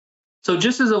So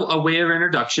just as a way of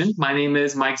introduction, my name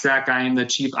is Mike Zach. I am the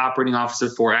Chief Operating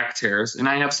Officer for Acterys, and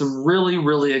I have some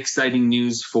really exciting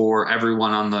news for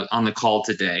everyone on the call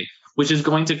today, which is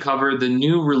going to cover the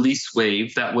new release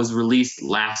wave that was released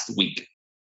last week.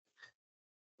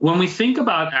 When we think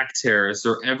about Acterys,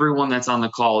 or everyone that's on the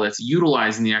call that's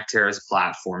utilizing the Acterys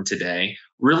platform today,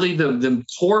 really the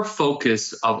core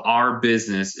focus of our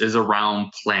business is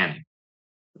around planning.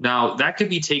 Now, that could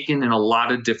be taken in a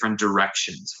lot of different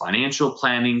directions: financial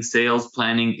planning, sales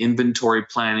planning, inventory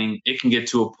planning. It can get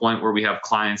to a point where we have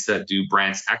clients that do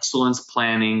branch excellence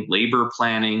planning, labor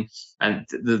planning, and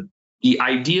the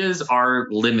ideas are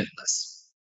limitless.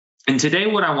 And today,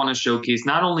 what I want to showcase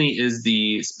not only is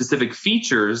the specific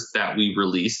features that we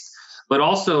released, but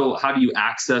also how do you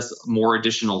access more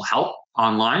additional help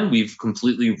online. We've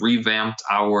completely revamped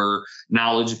our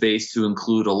knowledge base to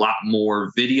include a lot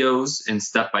more videos and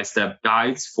step-by-step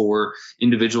guides for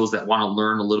individuals that want to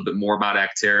learn a little bit more about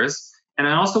Acterys. And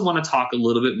I also want to talk a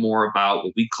little bit more about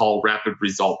what we call rapid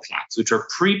result packs, which are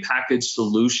pre-packaged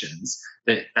solutions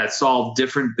that solve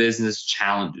different business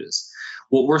challenges.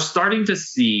 What we're starting to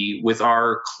see with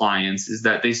our clients is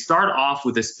that they start off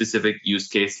with a specific use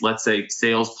case, let's say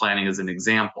sales planning as an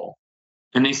example,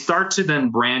 and they start to then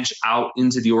branch out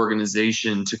into the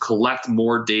organization to collect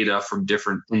more data from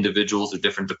different individuals or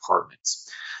different departments.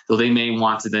 So they may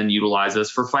want to then utilize us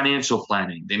for financial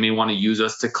planning. They may want to use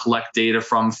us to collect data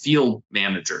from field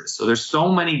managers. So there's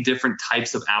so many different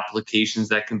types of applications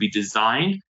that can be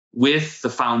designed with the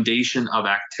foundation of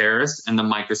Acterys and the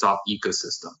Microsoft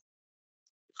ecosystem.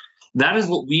 That is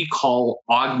what we call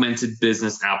augmented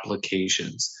business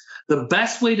applications. The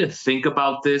best way to think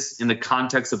about this in the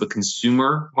context of a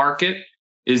consumer market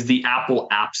is the Apple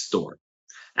App Store.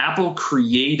 Apple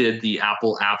created the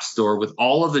Apple App Store with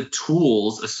all of the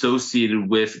tools associated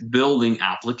with building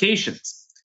applications.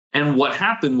 And what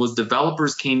happened was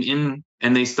developers came in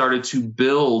and they started to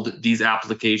build these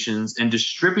applications and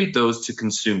distribute those to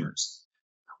consumers.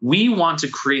 We want to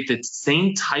create the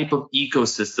same type of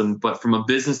ecosystem, but from a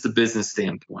business-to-business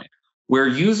standpoint, where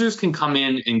users can come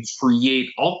in and create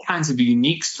all kinds of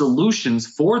unique solutions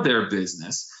for their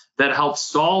business that help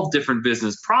solve different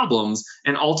business problems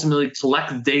and ultimately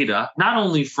collect data, not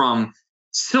only from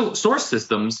source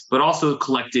systems, but also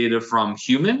collect data from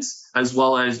humans, as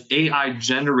well as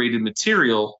AI-generated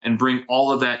material, and bring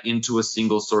all of that into a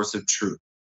single source of truth.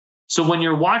 So when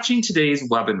you're watching today's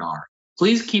webinar,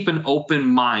 please keep an open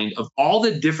mind of all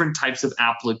the different types of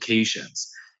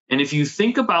applications. And if you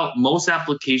think about most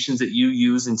applications that you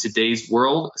use in today's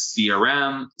world, a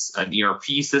CRM, an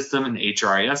ERP system, an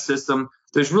HRIS system,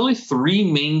 there's really three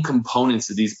main components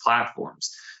of these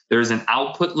platforms. There's an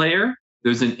output layer,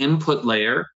 there's an input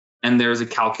layer, and there's a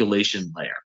calculation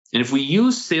layer. And if we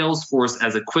use Salesforce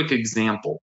as a quick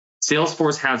example,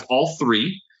 Salesforce has all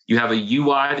three. You have a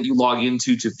UI that you log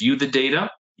into to view the data.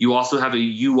 You also have a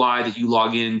UI that you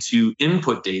log in to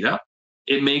input data.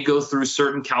 It may go through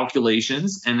certain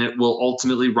calculations and it will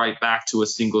ultimately write back to a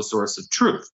single source of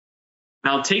truth.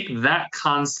 Now take that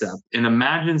concept and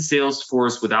imagine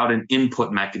Salesforce without an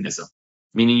input mechanism,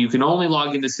 meaning you can only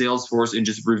log into Salesforce and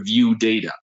just review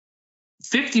data.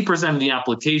 50% of the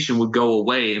application would go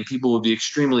away and people would be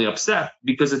extremely upset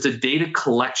because it's a data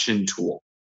collection tool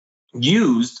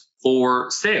used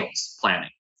for sales planning.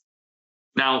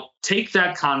 Now, take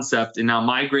that concept and now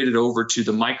migrate it over to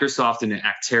the Microsoft and the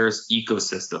Acterys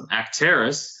ecosystem.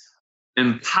 Acterys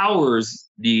empowers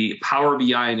the Power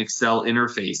BI and Excel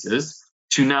interfaces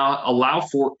to now allow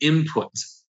for input.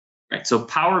 Right? So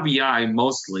Power BI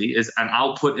mostly is an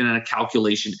output and a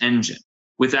calculation engine.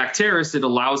 With Acterys, it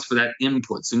allows for that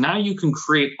input. So now you can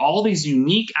create all these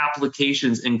unique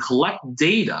applications and collect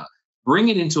data, bring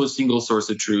it into a single source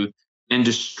of truth, and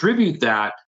distribute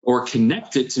that or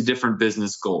connect it to different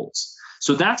business goals.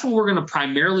 So that's what we're going to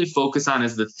primarily focus on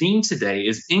as the theme today,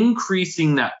 is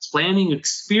increasing that planning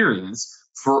experience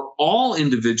for all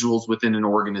individuals within an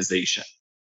organization.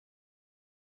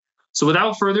 So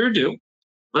without further ado,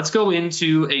 let's go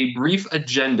into a brief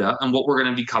agenda on what we're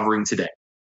going to be covering today.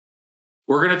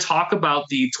 We're going to talk about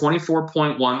the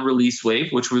 24.1 release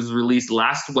wave, which was released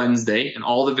last Wednesday, and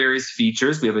all the various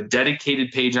features. We have a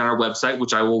dedicated page on our website,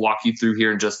 which I will walk you through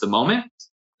here in just a moment.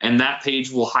 And that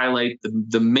page will highlight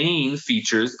the main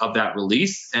features of that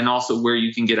release and also where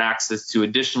you can get access to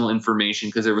additional information,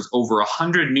 because there was over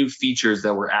 100 new features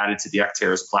that were added to the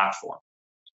Acterys platform.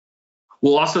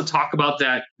 We'll also talk about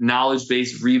that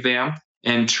knowledge-based revamp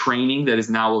and training that is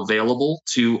now available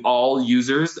to all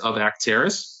users of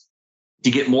Acterys to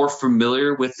get more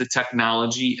familiar with the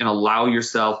technology and allow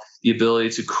yourself the ability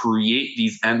to create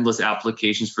these endless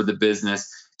applications for the business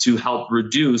to help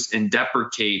reduce and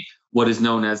deprecate what is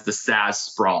known as the SaaS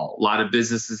sprawl. A lot of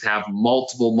businesses have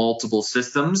multiple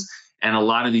systems, and a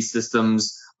lot of these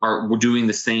systems are doing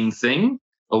the same thing,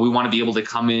 but we want to be able to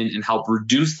come in and help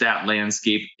reduce that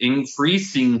landscape,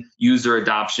 increasing user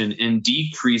adoption and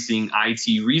decreasing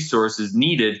IT resources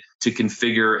needed to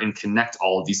configure and connect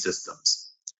all of these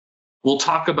systems. We'll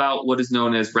talk about what is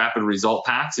known as rapid result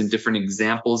packs and different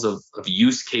examples of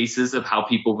use cases of how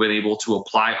people have been able to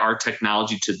apply our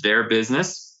technology to their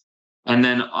business. And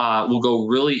then we'll go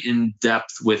really in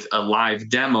depth with a live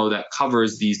demo that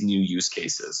covers these new use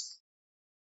cases.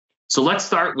 So let's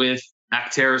start with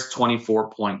Acterys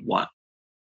 24.1.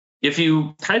 If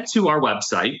you head to our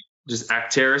website, just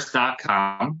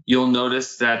acterys.com, you'll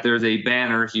notice that there's a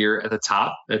banner here at the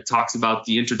top that talks about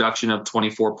the introduction of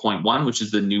 24.1, which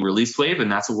is the new release wave,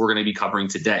 and that's what we're going to be covering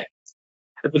today.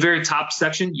 At the very top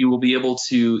section, you will be able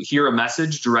to hear a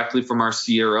message directly from our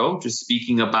CRO, just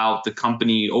speaking about the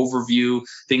company overview,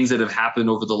 things that have happened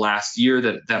over the last year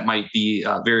that might be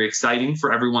very exciting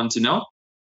for everyone to know.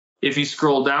 If you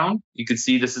scroll down, you can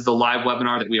see this is the live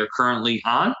webinar that we are currently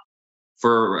on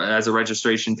as a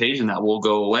registration page, and that will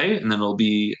go away, and then it'll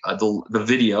be the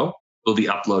video will be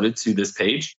uploaded to this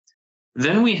page.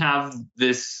 Then we have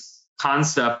this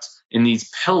concept in these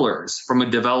pillars from a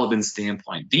development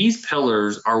standpoint. These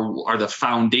pillars are the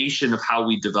foundation of how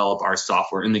we develop our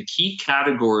software and the key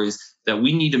categories that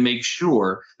we need to make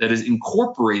sure that is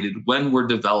incorporated when we're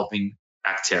developing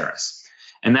Acterys.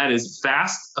 And that is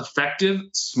fast, effective,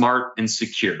 smart, and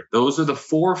secure. Those are the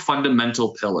four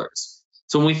fundamental pillars.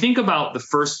 So when we think about the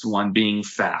first one being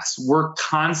fast, we're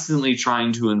constantly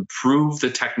trying to improve the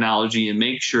technology and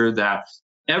make sure that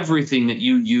everything that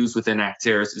you use within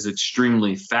Acterys is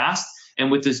extremely fast. And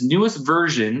with this newest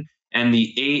version and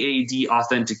the AAD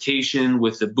authentication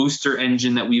with the booster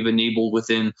engine that we've enabled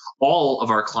within all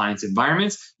of our clients'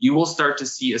 environments, you will start to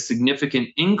see a significant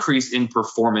increase in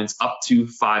performance up to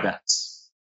 5x.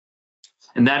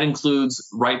 And that includes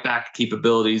writeback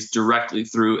capabilities directly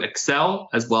through Excel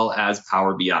as well as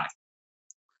Power BI.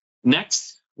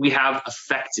 Next, we have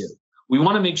effective. We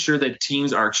want to make sure that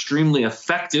teams are extremely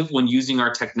effective when using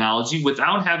our technology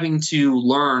without having to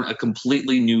learn a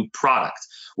completely new product.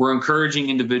 We're encouraging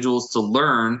individuals to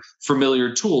learn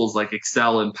familiar tools like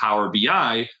Excel and Power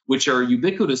BI, which are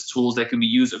ubiquitous tools that can be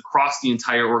used across the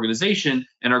entire organization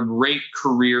and are great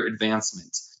career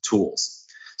advancement tools.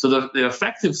 So the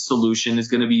effective solution is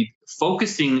going to be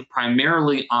focusing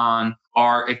primarily on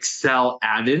our Excel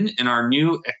add-in and our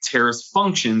new Acterys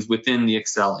functions within the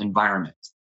Excel environment.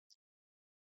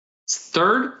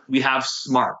 Third, we have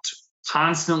smart,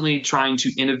 constantly trying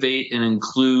to innovate and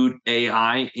include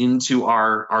AI into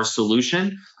our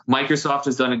solution. Microsoft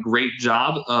has done a great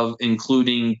job of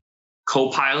including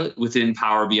Copilot within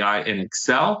Power BI and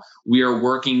Excel. We are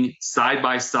working side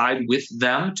by side with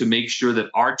them to make sure that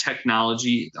our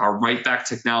technology, our writeback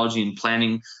technology and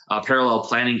planning, parallel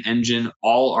planning engine,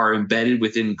 all are embedded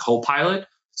within Copilot.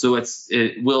 So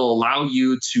it will allow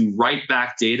you to write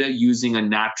back data using a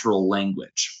natural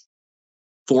language.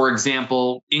 For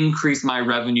example, increase my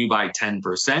revenue by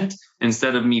 10%.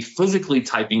 Instead of me physically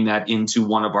typing that into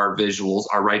one of our visuals,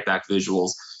 our writeback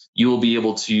visuals, you will be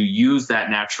able to use that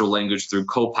natural language through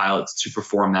Copilot to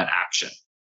perform that action.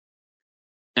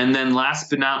 And then last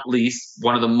but not least,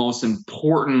 one of the most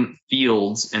important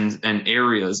fields and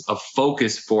areas of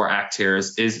focus for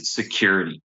Acterys is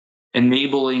security.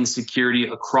 Enabling security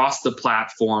across the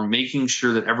platform, making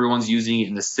sure that everyone's using it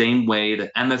in the same way,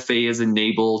 that MFA is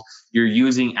enabled, you're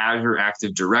using Azure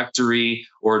Active Directory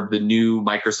or the new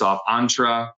Microsoft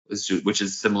Entra, which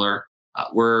is similar.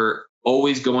 We're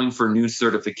always going for new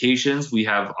certifications. We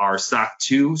have our SOC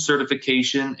 2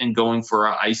 certification and going for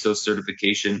our ISO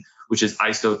certification, which is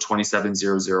ISO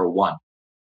 27001.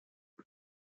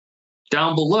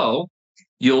 Down below,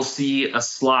 you'll see a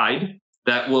slide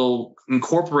that will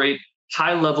incorporate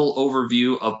high-level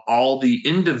overview of all the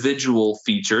individual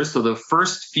features. So the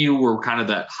first few were kind of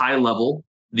that high level.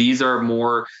 These are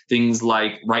more things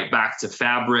like write back to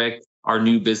Fabric, our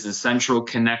new Business Central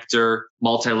connector,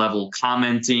 multi-level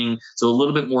commenting. So a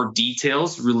little bit more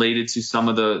details related to some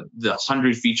of the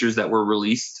 100 features that were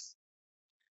released.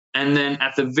 And then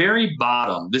at the very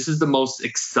bottom, this is the most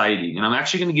exciting. And I'm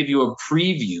actually going to give you a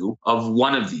preview of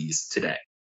one of these today.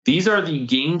 These are the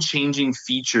game-changing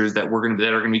features that are going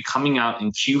to be coming out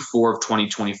in Q4 of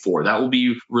 2024. That will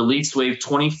be release wave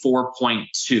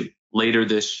 24.2 later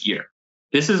this year.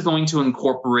 This is going to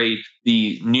incorporate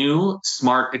the new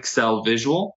Smart Excel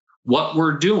visual. What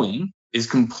we're doing is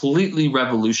completely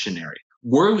revolutionary.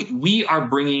 We are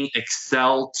bringing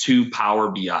Excel to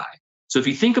Power BI. So if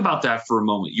you think about that for a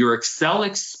moment, your Excel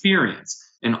experience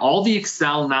and all the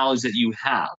Excel knowledge that you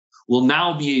have will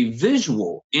now be a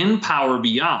visual in Power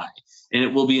BI, and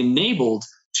it will be enabled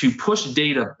to push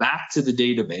data back to the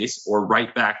database or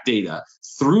write back data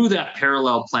through that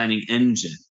parallel planning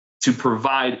engine to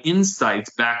provide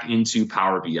insights back into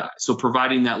Power BI. So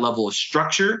providing that level of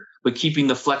structure, but keeping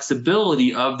the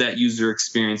flexibility of that user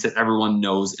experience that everyone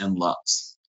knows and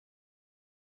loves.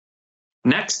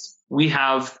 Next, we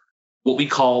have what we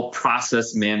call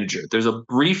Process Manager. There's a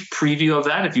brief preview of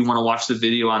that if you want to watch the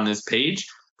video on this page.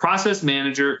 Process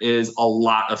Manager is a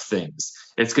lot of things.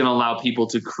 It's going to allow people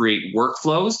to create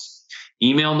workflows,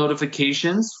 email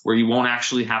notifications where you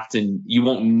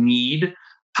won't need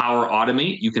Power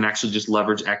Automate. You can actually just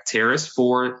leverage Acterys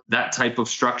for that type of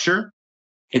structure.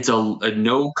 It's a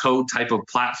no-code type of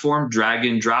platform, drag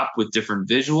and drop with different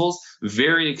visuals.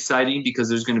 Very exciting because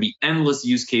there's going to be endless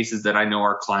use cases that I know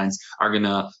our clients are going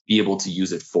to be able to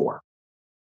use it for.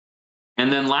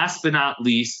 And then last but not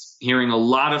least, hearing a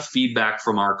lot of feedback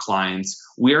from our clients,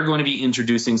 we are going to be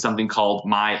introducing something called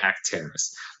My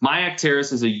Acterys. My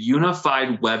Acterys is a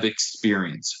unified web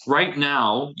experience. Right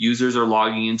now, users are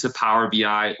logging into Power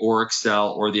BI or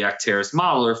Excel or the Acterys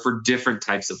modeler for different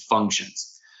types of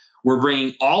functions. We're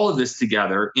bringing all of this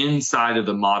together inside of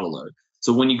the modeler.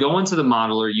 So when you go into the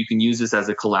modeler, you can use this as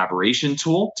a collaboration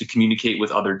tool to communicate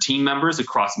with other team members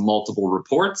across multiple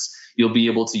reports. You'll be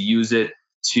able to use it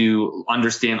to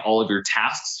understand all of your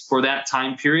tasks for that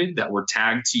time period that were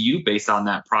tagged to you based on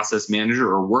that process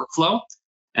manager or workflow.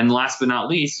 And last but not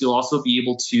least, you'll also be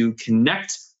able to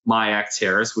connect My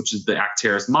Acterys, which is the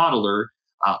Acterys modeler,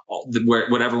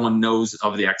 what everyone knows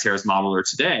of the Acterys modeler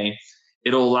today.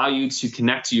 It'll allow you to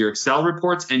connect to your Excel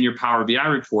reports and your Power BI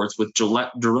reports with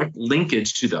direct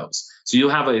linkage to those. So you'll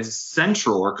have a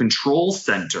central or control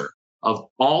center of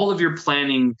all of your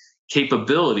planning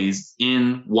capabilities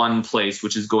in one place,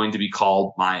 which is going to be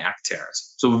called My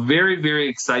Acterys. So very, very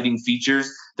exciting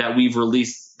features that we've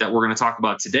released that we're going to talk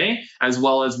about today, as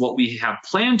well as what we have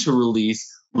planned to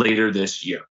release later this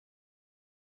year.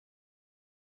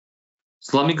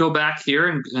 So let me go back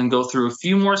here and go through a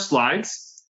few more slides.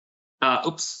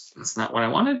 Oops, that's not what I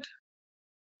wanted.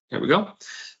 Here we go.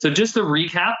 So just to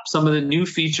recap some of the new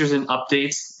features and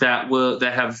updates that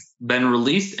have been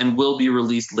released and will be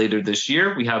released later this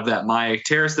year. We have that My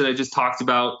Acterys that I just talked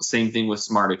about. Same thing with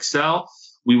Smart Excel.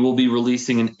 We will be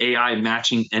releasing an AI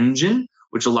matching engine,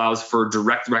 which allows for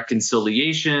direct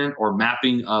reconciliation or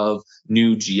mapping of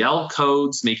new GL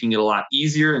codes, making it a lot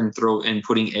easier and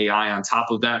putting AI on top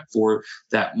of that for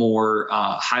that more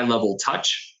high-level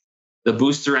touch. The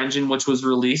booster engine, which was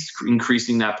released,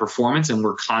 increasing that performance, and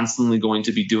we're constantly going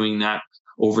to be doing that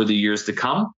over the years to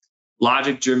come.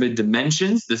 Logic-driven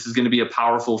dimensions. This is going to be a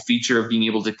powerful feature of being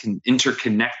able to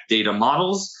interconnect data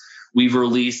models. We've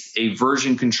released a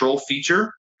version control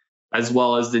feature, as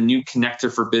well as the new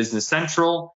connector for Business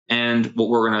Central. And what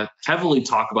we're going to heavily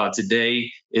talk about today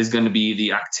is going to be the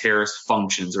Acterys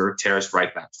functions or Acterys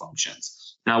writeback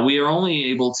functions. Now, we are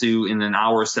only able to, in an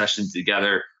hour session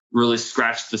together, really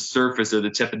scratch the surface or the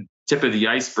tip of the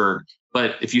iceberg.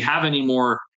 But if you have any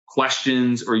more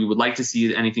questions or you would like to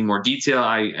see anything more detail,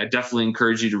 I definitely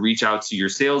encourage you to reach out to your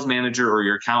sales manager or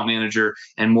your account manager,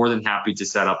 and more than happy to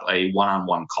set up a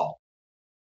one-on-one call.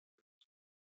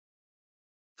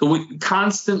 So we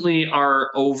constantly are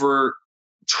over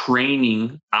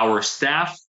training our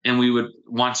staff, and we would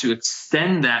want to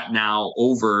extend that now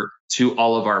over to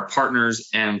all of our partners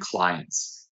and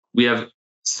clients. We have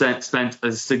spent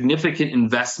a significant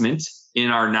investment in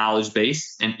our knowledge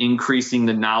base and increasing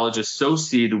the knowledge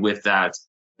associated with that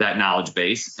knowledge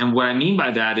base. And what I mean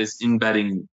by that is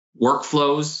embedding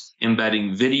workflows,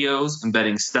 embedding videos,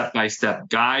 embedding step-by-step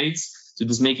guides. So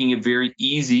just making it very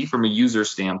easy from a user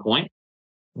standpoint.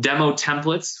 Demo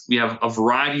templates, we have a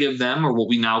variety of them, or what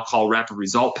we now call rapid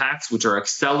result packs, which are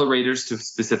accelerators to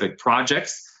specific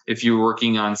projects. If you're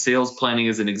working on sales planning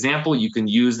as an example, you can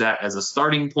use that as a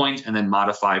starting point and then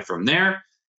modify from there.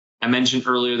 I mentioned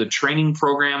earlier the training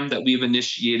program that we've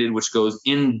initiated, which goes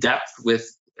in depth with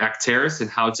Acterys and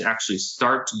how to actually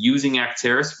start using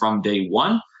Acterys from day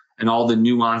one and all the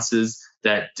nuances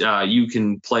that you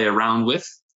can play around with.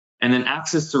 And then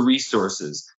access to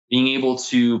resources, being able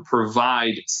to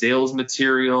provide sales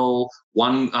material,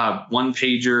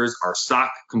 one-pagers, our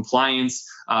SOC compliance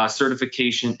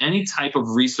certification, any type of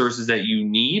resources that you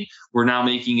need. We're now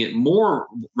making it more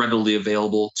readily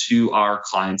available to our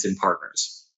clients and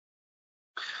partners.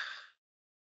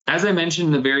 As I mentioned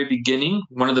in the very beginning,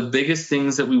 one of the biggest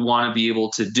things that we want to be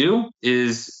able to do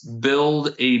is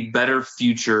build a better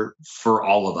future for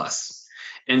all of us.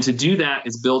 And to do that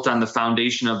is built on the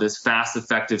foundation of this fast,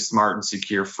 effective, smart, and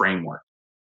secure framework.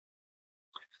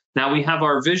 Now we have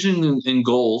our vision and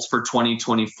goals for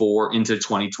 2024 into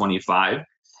 2025.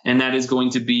 And that is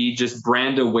going to be just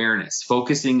brand awareness,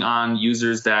 focusing on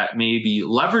users that may be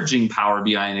leveraging Power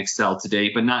BI and Excel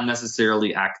today, but not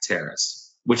necessarily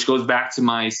Acterys, which goes back to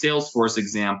my Salesforce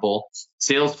example.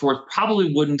 Salesforce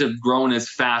probably wouldn't have grown as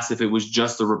fast if it was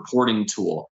just a reporting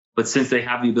tool. But since they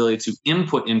have the ability to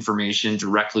input information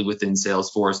directly within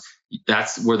Salesforce,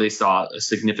 that's where they saw a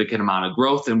significant amount of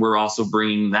growth. And we're also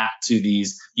bringing that to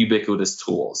these ubiquitous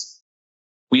tools.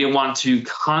 We want to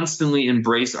constantly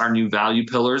embrace our new value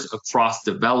pillars across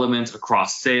development,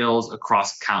 across sales,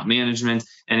 across account management,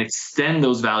 and extend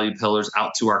those value pillars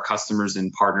out to our customers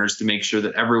and partners to make sure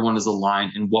that everyone is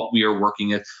aligned in what we are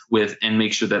working with and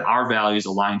make sure that our values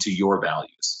align to your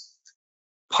values.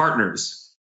 Partners.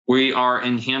 We are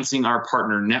enhancing our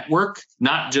partner network,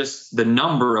 not just the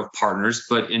number of partners,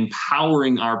 but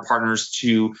empowering our partners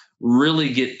to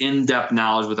really get in-depth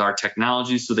knowledge with our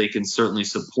technology so they can certainly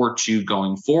support you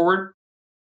going forward.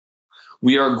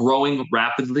 We are growing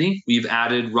rapidly. We've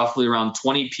added roughly around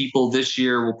 20 people this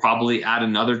year. We'll probably add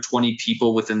another 20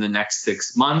 people within the next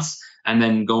 6 months. And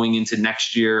then going into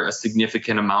next year, a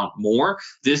significant amount more.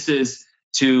 This is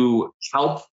to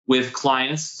help with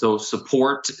clients, so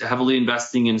support, heavily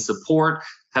investing in support,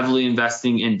 heavily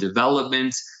investing in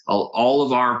development. All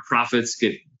of our profits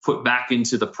get put back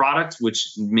into the product, which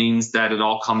means that it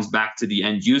all comes back to the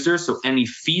end user. So any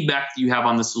feedback that you have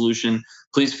on the solution,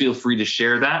 please feel free to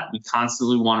share that. We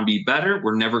constantly want to be better.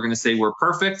 We're never going to say we're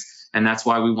perfect. And that's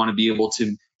why we want to be able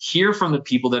to hear from the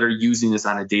people that are using this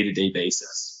on a day-to-day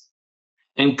basis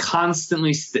and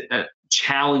constantly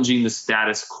challenging the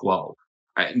status quo.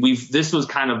 Right. This was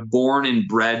kind of born and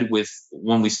bred with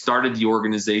when we started the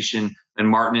organization, and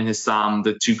Martin and Hissam,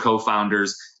 the two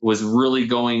co-founders, was really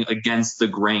going against the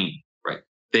grain. Right.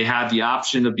 They had the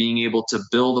option of being able to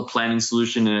build a planning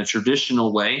solution in a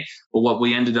traditional way, but what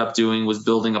we ended up doing was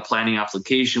building a planning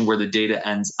application where the data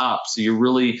ends up. So you're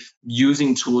really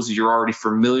using tools that you're already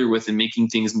familiar with and making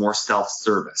things more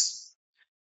self-service.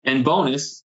 And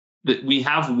bonus, that we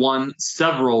have won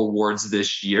several awards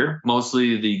this year,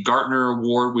 mostly the Gartner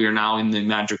Award. We are now in the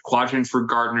Magic Quadrant for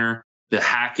Gartner. The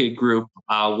Hackett Group,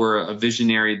 we're a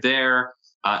visionary there.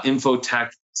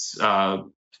 Infotech,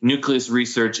 Nucleus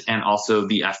Research, and also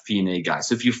the fp&a guy.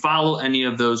 So if you follow any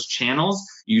of those channels,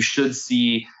 you should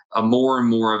see more and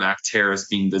more of Acterys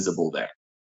being visible there.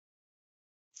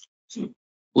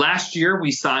 Last year,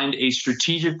 we signed a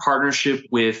strategic partnership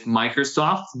with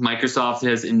Microsoft. Microsoft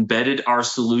has embedded our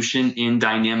solution in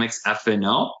Dynamics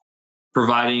F&O,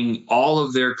 providing all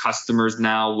of their customers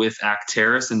now with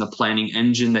Acterys and the planning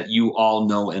engine that you all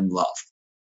know and love.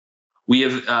 We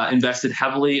have invested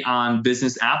heavily on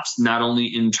business apps, not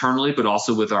only internally, but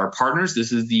also with our partners.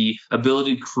 This is the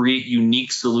ability to create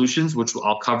unique solutions, which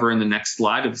I'll cover in the next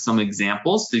slide of some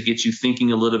examples to get you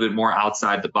thinking a little bit more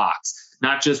outside the box.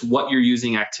 Not just what you're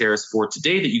using Acterys for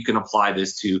today that you can apply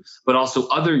this to, but also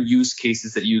other use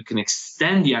cases that you can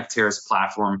extend the Acterys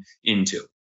platform into.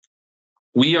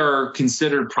 We are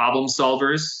considered problem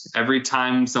solvers. Every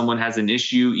time someone has an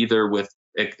issue, either with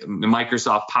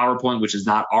Microsoft PowerPoint, which is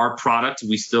not our product,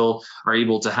 we still are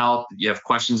able to help. You have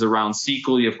questions around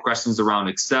SQL, you have questions around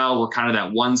Excel. We're kind of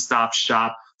that one-stop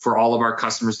shop for all of our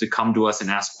customers to come to us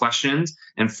and ask questions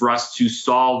and for us to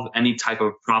solve any type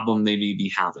of problem they may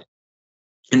be having.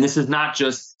 And this is not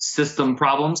just system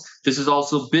problems. This is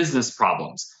also business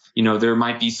problems. You know, there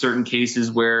might be certain cases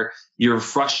where you're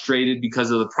frustrated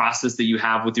because of the process that you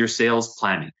have with your sales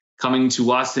planning. Coming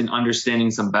to us and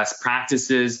understanding some best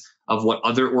practices of what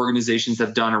other organizations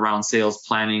have done around sales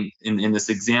planning in this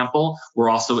example, we're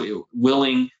also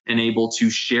willing and able to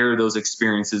share those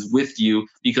experiences with you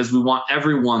because we want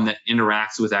everyone that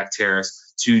interacts with Acterys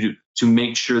to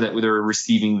make sure that they're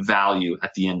receiving value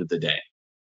at the end of the day.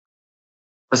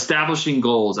 Establishing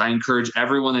goals. I encourage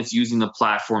everyone that's using the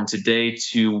platform today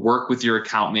to work with your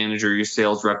account manager, your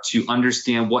sales rep, to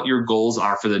understand what your goals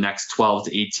are for the next 12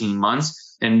 to 18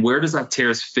 months and where does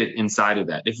Acterys fit inside of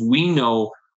that. If we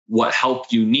know what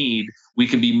help you need, we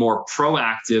can be more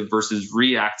proactive versus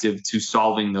reactive to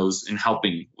solving those and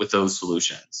helping with those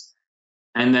solutions.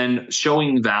 And then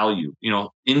showing value,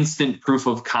 instant proof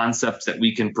of concepts that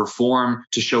we can perform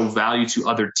to show value to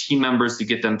other team members to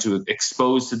get them to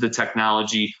expose to the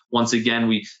technology. Once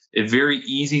again, it's very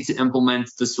easy to implement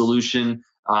the solution,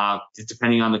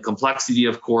 depending on the complexity,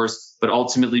 of course, but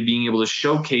ultimately being able to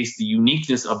showcase the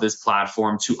uniqueness of this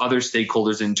platform to other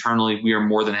stakeholders internally, we are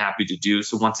more than happy to do.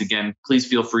 So once again, please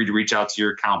feel free to reach out to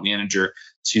your account manager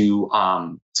to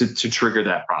trigger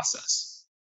that process.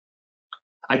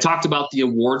 I talked about the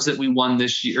awards that we won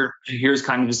this year. Here's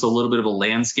kind of just a little bit of a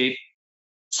landscape.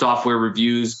 software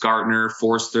reviews, Gartner,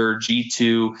 Forrester,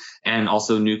 G2, and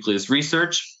also Nucleus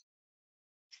Research.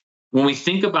 When we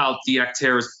think about the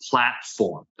Acterys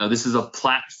platform, now this is a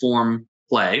platform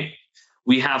play,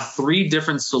 we have 3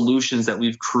 different solutions that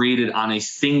we've created on a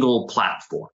single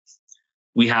platform.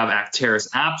 We have Acterys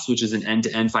Apps, which is an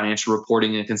end-to-end financial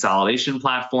reporting and consolidation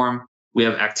platform. We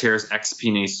have Acterys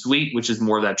fp&a Suite, which is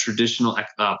more of that traditional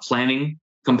planning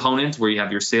component where you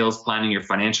have your sales planning, your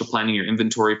financial planning, your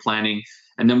inventory planning.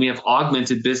 And then we have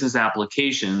augmented business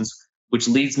applications, which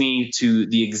leads me to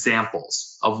the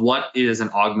examples of what is an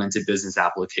augmented business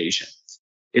application.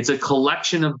 It's a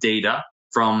collection of data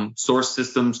from source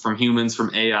systems, from humans,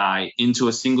 from AI into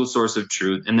a single source of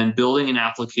truth, and then building an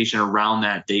application around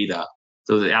that data.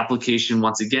 So the application,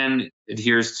 once again,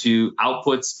 adheres to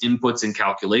outputs, inputs, and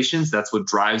calculations. That's what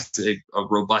drives a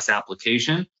robust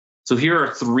application. So here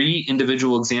are 3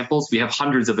 individual examples. We have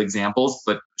hundreds of examples,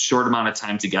 but short amount of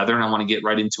time together, and I want to get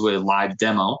right into a live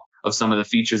demo of some of the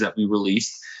features that we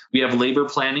released. We have labor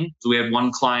planning. So we had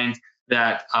one client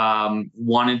that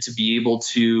wanted to be able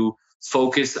to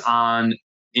focus on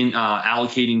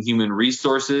allocating human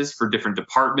resources for different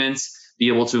departments, be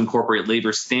able to incorporate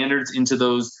labor standards into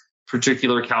those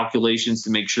particular calculations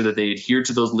to make sure that they adhere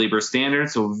to those labor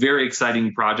standards. So a very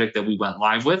exciting project that we went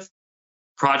live with.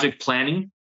 Project planning.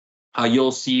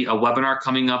 You'll see a webinar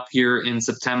coming up here in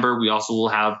September. We also will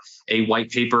have a white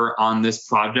paper on this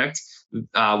project.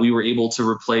 We were able to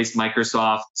replace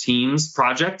Microsoft Teams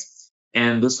project.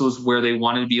 And this was where they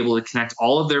wanted to be able to connect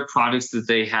all of their projects that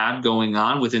they had going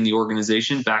on within the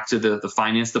organization back to the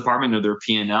finance department or their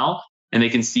P&L. And they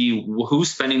can see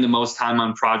who's spending the most time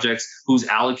on projects, who's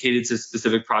allocated to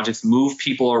specific projects, move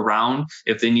people around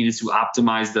if they needed to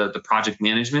optimize the project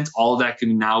management. All of that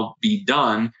can now be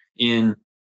done in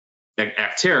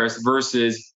Acterys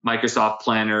versus Microsoft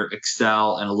Planner,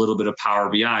 Excel, and a little bit of Power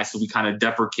BI. So we kind of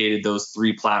deprecated those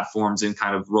 3 platforms and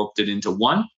kind of roped it into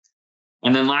one.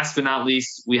 And then last but not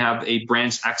least, we have a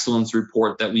branch excellence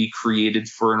report that we created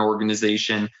for an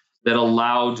organization that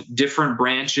allowed different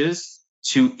branches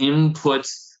to input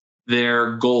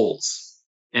their goals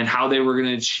and how they were going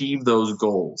to achieve those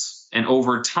goals. And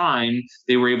over time,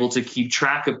 they were able to keep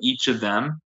track of each of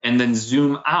them and then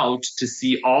zoom out to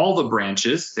see all the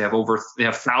branches. They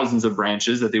have thousands of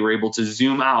branches that they were able to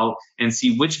zoom out and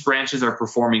see which branches are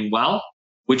performing well,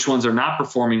 which ones are not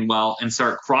performing well, and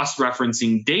start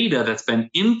cross-referencing data that's been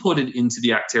inputted into the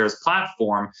Acterys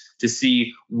platform to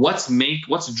see what's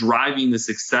driving the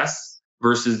success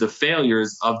versus the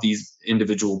failures of these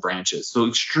individual branches. So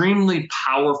extremely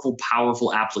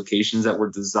powerful applications that were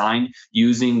designed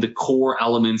using the core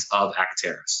elements of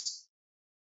Acterys.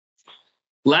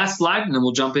 Last slide, and then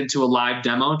we'll jump into a live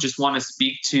demo. Just want to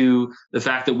speak to the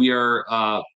fact that we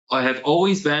have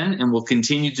always been and will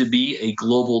continue to be a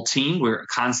global team. We're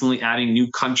constantly adding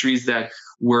new countries that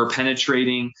we're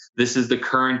penetrating. This is the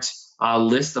current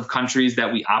list of countries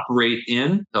that we operate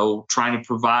in. So trying to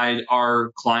provide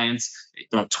our clients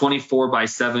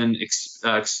 24/7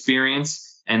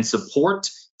 experience and support.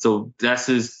 So this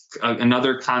is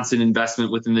another constant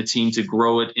investment within the team to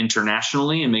grow it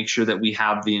internationally and make sure that we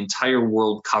have the entire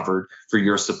world covered for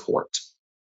your support.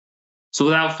 So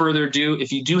without further ado,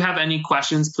 if you do have any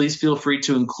questions, please feel free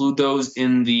to include those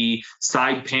in the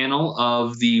side panel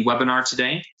of the webinar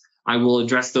today. I will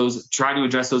try to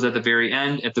address those at the very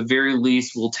end. At the very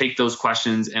least, we'll take those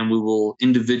questions and we will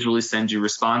individually send you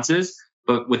responses.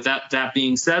 But with that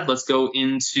being said, let's go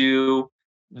into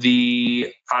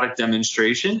the product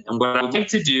demonstration. And what I would like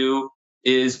to do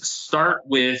is start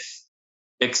with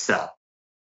Excel.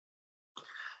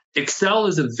 Excel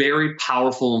is a very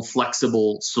powerful and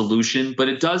flexible solution, but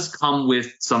it does come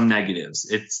with some negatives.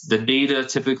 The data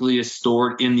typically is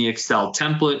stored in the Excel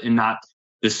template and not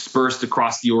dispersed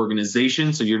across the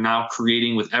organization. So you're now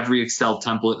creating with every Excel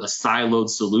template a siloed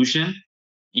solution,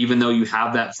 even though you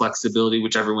have that flexibility,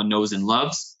 which everyone knows and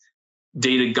loves.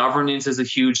 Data governance is a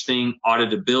huge thing,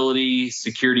 auditability,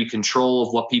 security control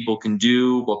of what people can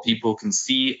do, what people can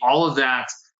see, all of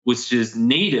that, which is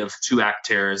native to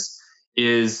Acterys,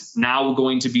 is now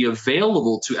going to be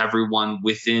available to everyone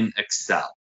within Excel.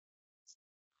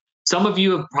 Some of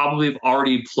you have probably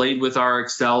already played with our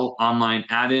Excel online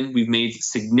add-in. We've made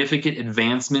significant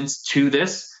advancements to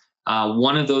this.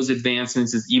 One of those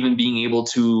advancements is even being able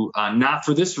to, not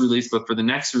for this release, but for the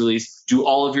next release, do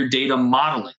all of your data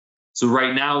modeling. So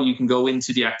right now you can go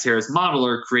into the Acterys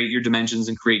modeler, create your dimensions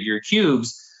and create your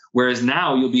cubes, whereas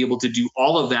now you'll be able to do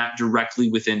all of that directly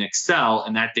within Excel,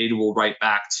 and that data will write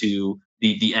back to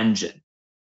the engine.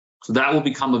 So that will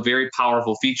become a very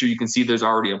powerful feature. You can see there's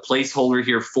already a placeholder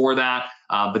here for that,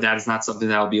 but that is not something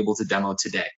that I'll be able to demo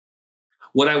today.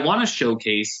 what I want to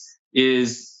showcase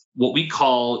is what we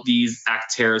call these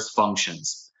Acterys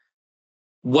functions.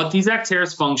 What these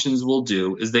Acterys functions will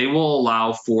do is they will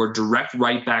allow for direct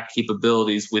write-back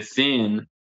capabilities within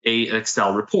an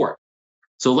Excel report.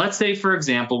 So let's say, for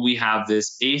example, we have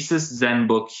this ASUS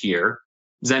ZenBook here,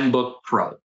 ZenBook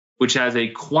Pro, which has a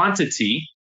quantity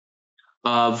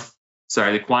of,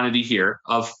 the quantity here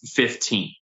of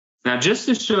 15. Now, just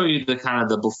to show you the kind of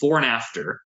the before and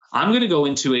after, I'm going to go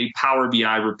into a Power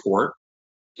BI report,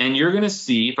 and you're going to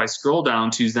see, if I scroll down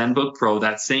to ZenBook Pro,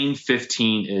 that same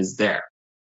 15 is there.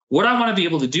 What I want to be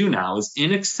able to do now is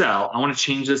in Excel, I want to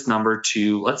change this number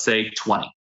to, let's say, 20.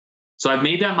 So I've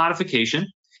made that modification.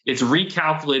 It's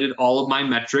recalculated all of my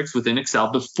metrics within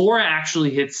Excel before I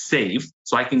actually hit save.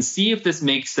 So I can see if this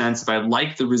makes sense, if I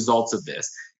like the results of this.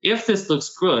 If this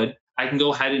looks good, I can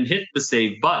go ahead and hit the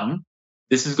save button.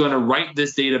 This is going to write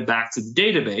this data back to the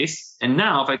database. And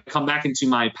now if I come back into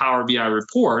my Power BI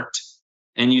report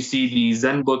and you see the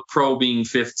ZenBook Pro being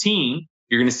 15,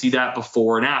 you're going to see that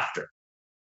before and after.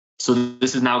 So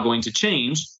this is now going to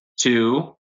change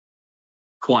to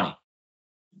 20.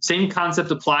 Same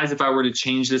concept applies if I were to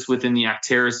change this within the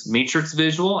Acterys matrix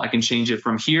visual. I can change it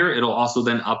from here. It'll also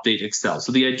then update Excel.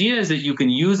 So the idea is that you can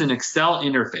use an Excel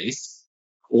interface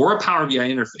or a Power BI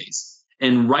interface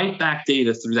and write back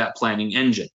data through that planning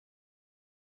engine.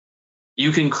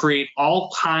 You can create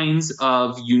all kinds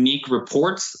of unique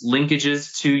reports,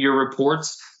 linkages to your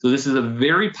reports. So this is a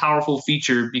very powerful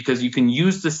feature because you can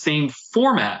use the same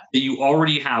format that you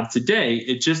already have today.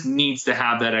 It just needs to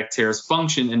have that Acterys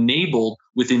function enabled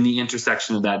within the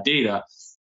intersection of that data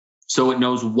so it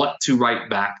knows what to write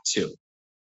back to.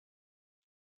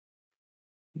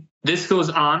 This goes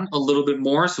on a little bit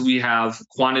more. So we have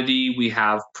quantity, we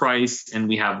have price, and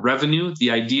we have revenue.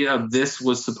 The idea of this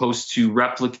was supposed to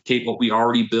replicate what we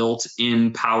already built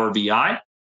in Power BI.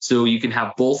 So you can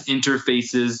have both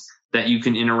interfaces that you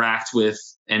can interact with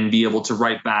and be able to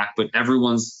write back, but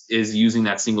everyone's is using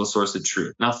that single source of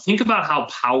truth. Now think about how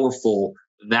powerful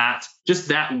just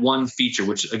that one feature,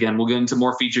 which again, we'll get into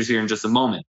more features here in just a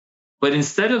moment. But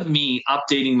instead of me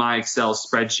updating my Excel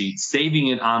spreadsheet, saving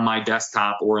it on my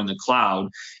desktop or in the cloud,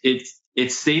 it's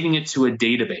saving it to a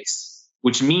database,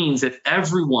 which means that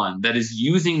everyone that is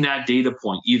using that data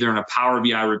point, either in a Power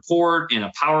BI report, in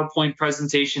a PowerPoint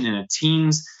presentation, in a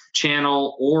Teams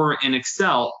channel, or in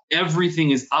Excel,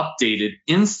 everything is updated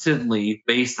instantly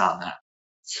based on that.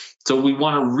 So we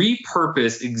want to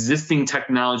repurpose existing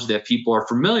technology that people are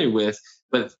familiar with,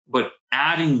 but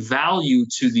adding value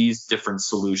to these different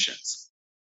solutions.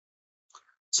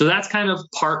 So that's kind of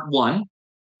part one.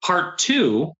 Part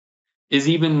two is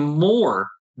even more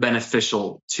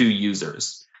beneficial to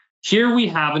users. Here we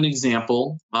have an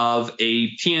example of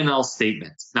a P&L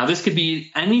statement. Now, this could be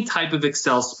any type of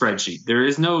Excel spreadsheet. There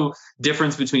is no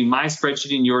difference between my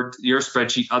spreadsheet and your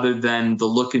spreadsheet other than the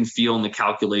look and feel and the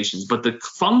calculations, but the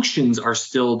functions are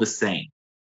still the same.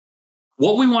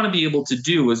 What we want to be able to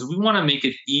do is we want to make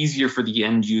it easier for the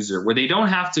end user where they don't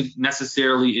have to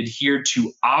necessarily adhere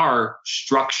to our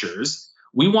structures.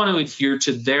 We want to adhere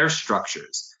to their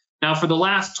structures. Now, for the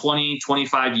last 20,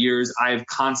 25 years, I've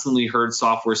constantly heard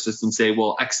software systems say,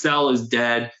 well, Excel is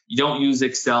dead. You don't use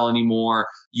Excel anymore.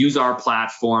 Use our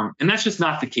platform. And that's just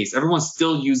not the case. Everyone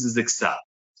still uses Excel.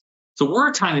 So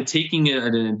we're kind of taking it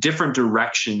in a different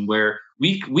direction where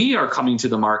we are coming to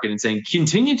the market and saying,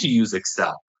 continue to use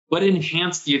Excel, but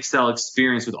enhance the Excel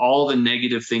experience with all the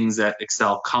negative things that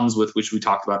Excel comes with, which we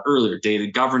talked about earlier: data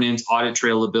governance, audit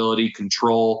trailability,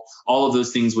 control, all of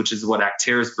those things, which is what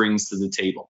Acterys brings to the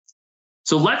table.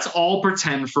 So let's all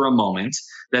pretend for a moment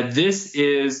that this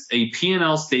is a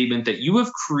P&L statement that you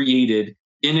have created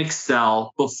in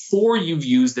Excel before you've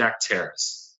used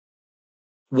Acterys.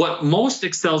 What most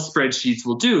Excel spreadsheets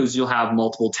will do is you'll have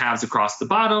multiple tabs across the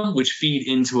bottom, which feed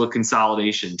into a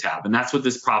consolidation tab. And that's what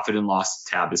this profit and loss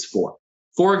tab is for.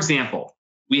 For example,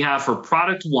 we have for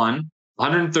product one,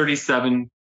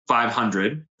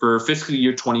 137,500 for fiscal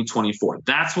year 2024.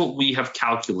 That's what we have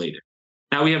calculated.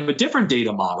 Now we have a different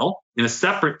data model in a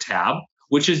separate tab,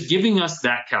 which is giving us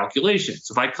that calculation.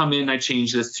 So if I come in and I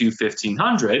change this to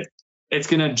 1,500, it's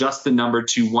going to adjust the number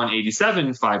to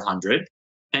 187,500.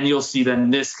 And you'll see then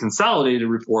this consolidated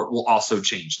report will also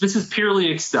change. This is purely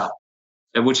Excel,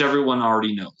 which everyone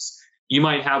already knows. You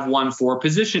might have one for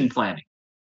position planning.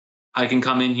 I can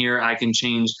come in here, I can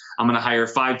change, I'm going to hire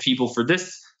 5 people for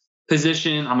this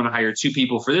position. I'm going to hire 2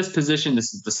 people for this position.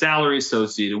 This is the salary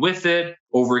associated with it.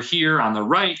 Over here on the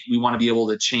right, we want to be able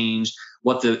to change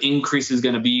what the increase is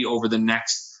going to be over the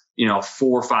next 4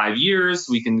 or 5 years.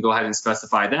 We can go ahead and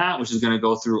specify that, which is going to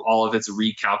go through all of its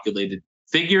recalculated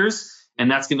figures. And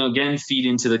that's going to, again, feed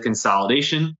into the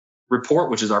consolidation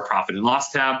report, which is our profit and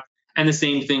loss tab. And the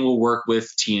same thing will work with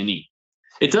T&E.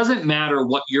 It doesn't matter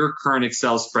what your current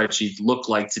Excel spreadsheets look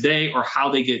like today or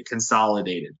how they get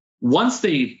consolidated. Once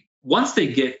they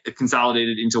get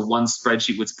consolidated into one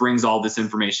spreadsheet, which brings all this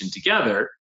information together,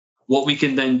 what we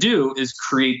can then do is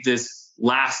create this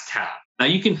last tab. Now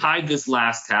you can hide this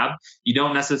last tab. You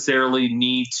don't necessarily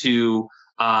need to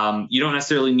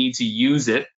use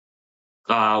it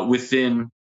within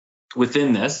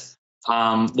this.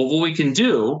 But what we can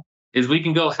do is we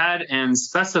can go ahead and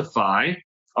specify.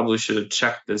 Probably should have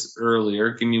checked this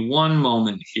earlier. Give me one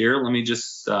moment here. Let me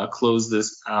just close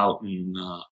this out and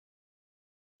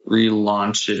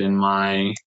relaunch it in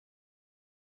my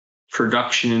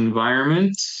production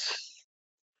environment.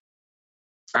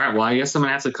 All right, well, I guess I'm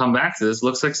gonna have to come back to this.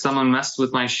 Looks like someone messed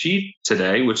with my sheet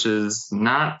today, which is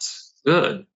not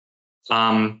good.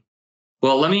 Well,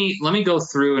 let me go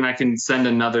through and I can send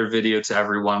another video to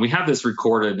everyone. We have this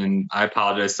recorded and I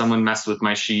apologize. Someone messed with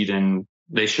my sheet and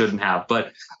they shouldn't have.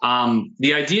 But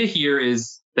the idea here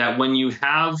is that when you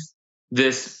have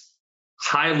this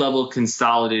high-level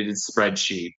consolidated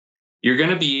spreadsheet, you're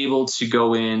going to be able to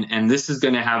go in and this is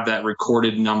going to have that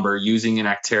recorded number using an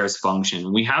Acterys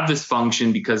function. We have this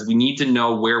function because we need to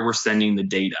know where we're sending the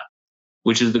data,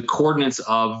 which is the coordinates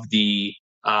of the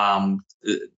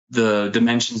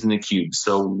dimensions in the cube.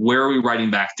 So where are we writing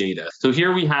back data? So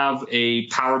here we have a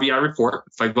Power BI report.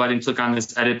 If I go ahead and click on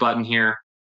this edit button here,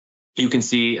 you can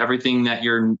see everything that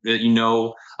you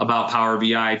know about Power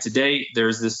BI today.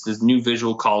 There's this new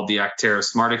visual called the Acterys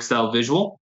Smart Excel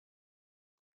visual.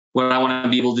 What I want to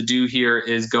be able to do here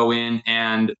is go in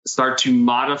and start to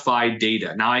modify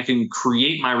data. Now I can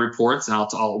create my reports, and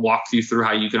I'll walk you through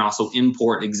how you can also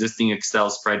import existing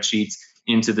Excel spreadsheets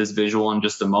into this visual in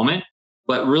just a moment.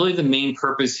 But really the main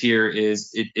purpose here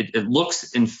is it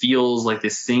looks and feels like the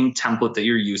same template that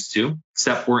you're used to,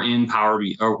 except we're in Power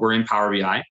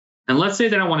BI. And let's say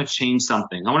that I want to change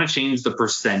something. I want to change the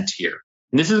percent here.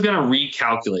 And this is going to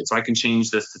recalculate. So I can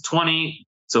change this to 20.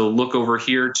 So look over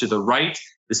here to the right.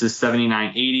 This is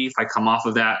 7980. If I come off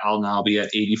of that, I'll now be at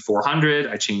 8400.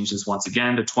 I change this once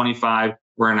again to 25.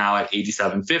 We're now at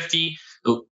 8750.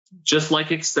 So just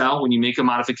like Excel, when you make a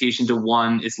modification to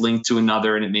one, it's linked to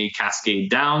another and it may cascade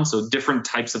down. So different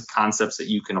types of concepts that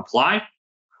you can apply.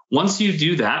 Once you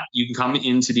do that, you can come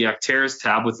into the Acterys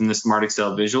tab within the Smart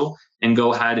Excel visual and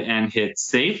go ahead and hit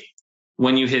save.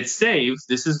 When you hit save,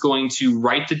 this is going to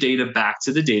write the data back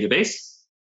to the database.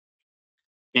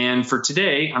 And for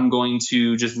today, I'm going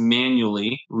to just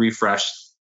manually refresh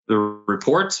the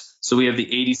report. So we have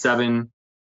the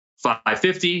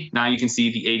 87,550. Now you can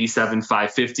see the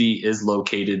 87,550 is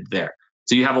located there.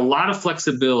 So you have a lot of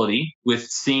flexibility with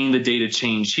seeing the data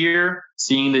change here,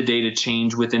 seeing the data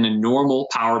change within a normal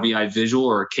Power BI visual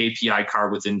or a KPI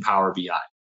card within Power BI.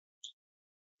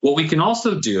 What we can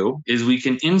also do is we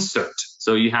can insert.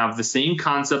 So you have the same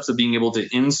concepts of being able to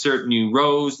insert new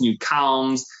rows, new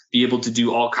columns, be able to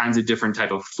do all kinds of different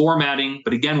type of formatting.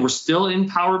 But again, we're still in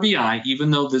Power BI, even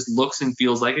though this looks and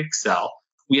feels like Excel.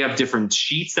 We have different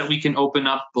sheets that we can open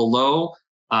up below,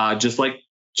 just like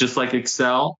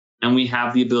Excel. And we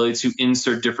have the ability to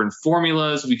insert different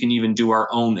formulas. We can even do our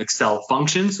own Excel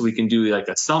functions. So we can do like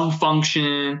a sum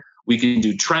function. We can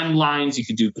do trend lines. You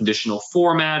can do conditional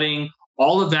formatting.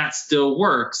 All of that still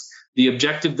works. The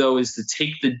objective, though, is to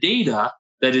take the data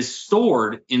that is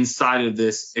stored inside of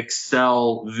this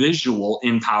Excel visual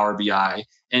in Power BI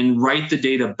and write the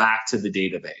data back to the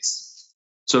database.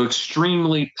 So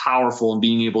extremely powerful in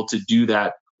being able to do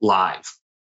that live.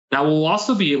 Now, what we'll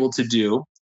also be able to do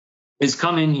is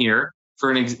come in here,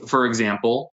 for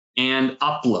example, and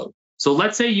upload. So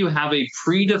let's say you have a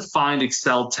predefined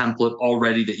Excel template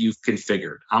already that you've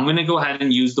configured. I'm going to go ahead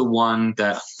and use the one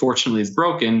that unfortunately is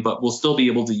broken, but we'll still be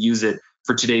able to use it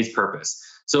for today's purpose.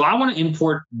 So I want to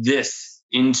import this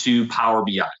into Power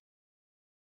BI.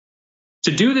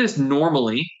 To do this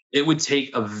normally, it would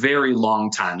take a very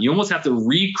long time. You almost have to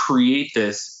recreate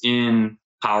this in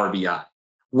Power BI.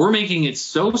 We're making it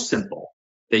so simple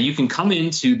that you can come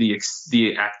into the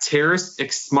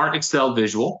Acterys Smart Excel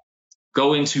visual,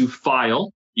 go into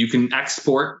File. You can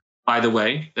export, by the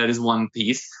way, that is one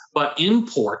piece, but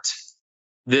import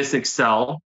this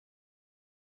Excel.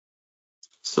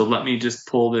 So let me just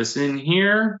pull this in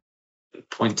here,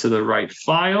 point to the right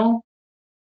file.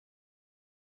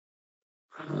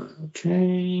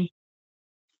 Okay.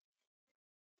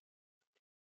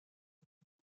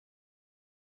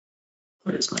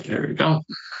 There we go.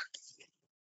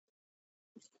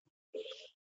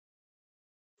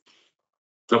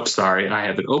 Oh, sorry, I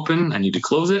have it open. I need to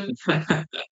close it.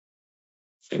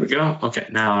 There we go. Okay,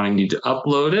 now I need to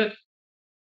upload it.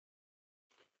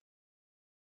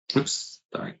 Oops,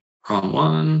 sorry, wrong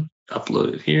one.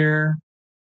 Upload it here.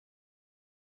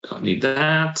 Don't need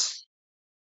that.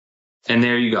 And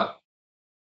there you go.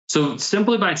 So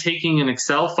simply by taking an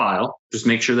Excel file, just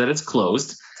make sure that it's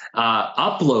closed,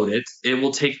 upload it, it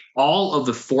will take all of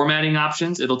the formatting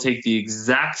options. It'll take the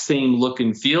exact same look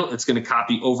and feel. It's going to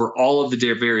copy over all of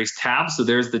the various tabs. So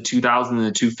there's the 2000 and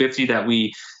the 250 that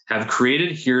we have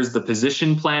created. Here's the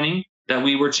position planning that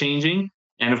we were changing.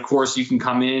 And of course, you can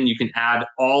come in, you can add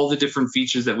all the different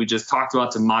features that we just talked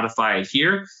about to modify it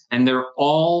here. And they're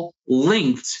all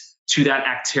linked to that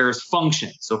Acterys function.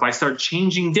 So if I start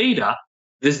changing data,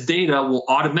 this data will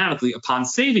automatically, upon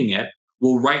saving it,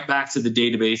 will write back to the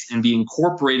database and be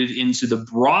incorporated into the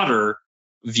broader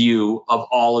view of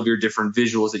all of your different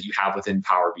visuals that you have within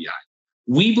Power BI.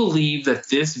 We believe that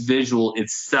this visual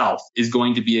itself is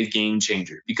going to be a game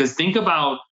changer, because think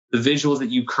about the visuals that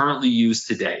you currently use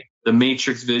today. The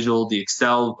matrix visual, the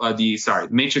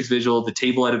matrix visual, the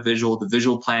table edit visual, the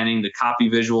visual planning, the copy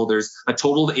visual. There's a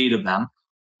total of 8 of them.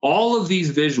 All of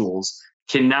these visuals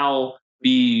can now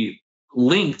be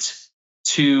linked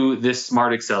to this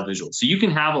smart Excel visual. So you can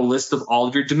have a list of all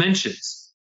of your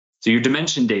dimensions. So your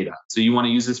dimension data. So you want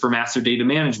to use this for master data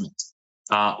management.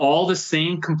 All the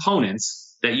same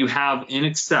components that you have in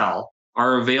Excel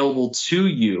are available to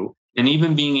you, and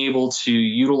even being able to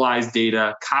utilize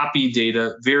data, copy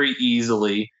data very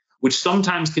easily, which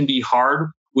sometimes can be hard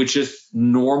with just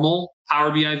normal Power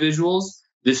BI visuals.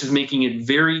 This is making it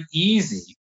very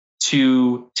easy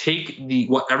to take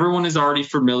what everyone is already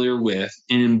familiar with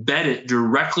and embed it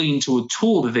directly into a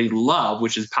tool that they love,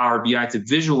 which is Power BI, to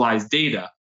visualize data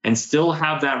and still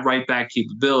have that write back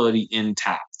capability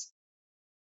intact.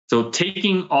 So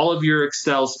taking all of your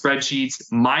Excel spreadsheets,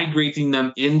 migrating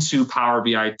them into Power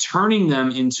BI, turning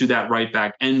them into that write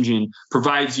back engine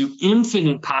provides you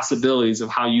infinite possibilities of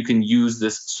how you can use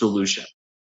this solution.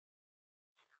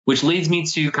 Which leads me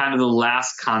to kind of the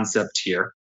last concept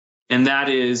here, and that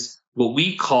is what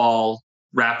we call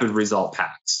rapid result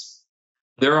packs.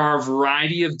 There are a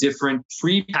variety of different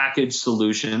pre-packaged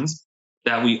solutions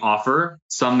that we offer,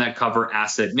 some that cover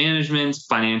asset management,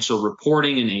 financial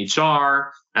reporting and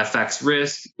HR, FX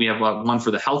risk. We have one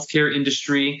for the healthcare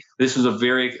industry. This was a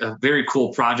very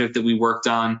cool project that we worked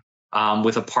on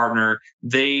with a partner.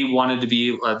 They wanted to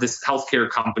be, this healthcare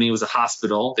company was a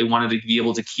hospital. They wanted to be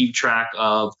able to keep track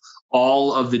of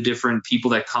all of the different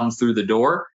people that come through the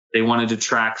door. They wanted to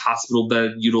track hospital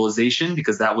bed utilization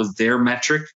because that was their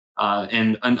metric,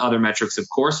 and other metrics, of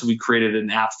course. So we created an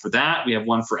app for that. We have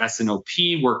one for S&OP,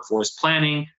 workforce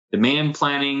planning, demand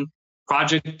planning,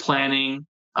 project planning.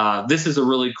 This is a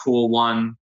really cool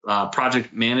one,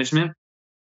 project management,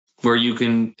 where you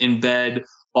can embed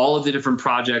all of the different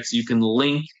projects. You can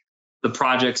link the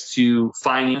projects to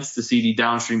finance to see the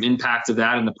downstream impact of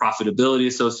that and the profitability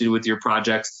associated with your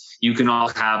projects. You can all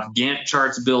have Gantt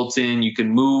charts built in. You can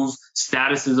move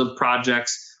statuses of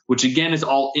projects, which again is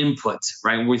all input,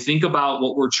 right? When we think about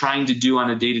what we're trying to do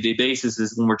on a day-to-day basis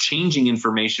is when we're changing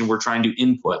information, we're trying to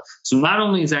input. So not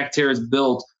only is Acterys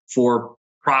built for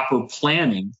proper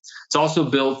planning, it's also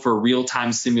built for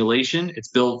real-time simulation. It's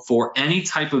built for any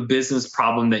type of business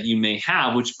problem that you may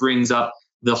have, which brings up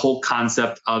the whole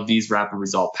concept of these rapid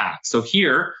result packs. So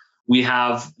here we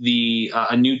have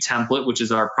a new template, which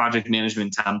is our project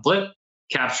management template,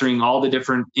 capturing all the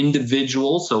different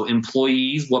individuals, so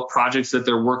employees, what projects that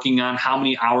they're working on, how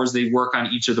many hours they work on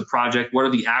each of the project, what are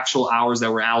the actual hours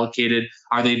that were allocated,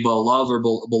 are they above or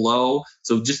below?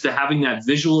 So just having that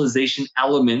visualization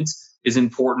element is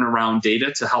important around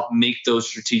data to help make those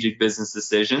strategic business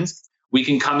decisions. We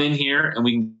can come in here and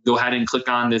we can go ahead and click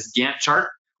on this Gantt chart,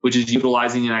 which is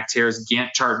utilizing an Acterys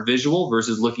Gantt chart visual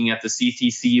versus looking at the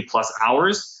CTC plus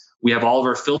hours. We have all of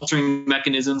our filtering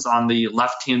mechanisms on the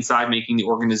left-hand side, making the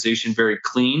organization very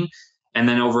clean. And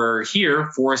then over here,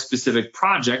 for a specific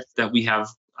project that we have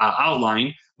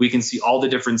outlined, we can see all the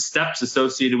different steps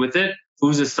associated with it,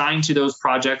 who's assigned to those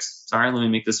projects. Sorry, let me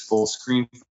make this full screen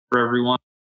for everyone.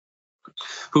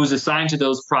 Who's assigned to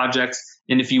those projects.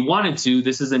 And if you wanted to,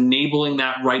 this is enabling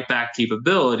that write back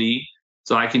capability.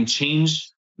 So I can change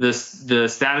the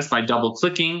status by double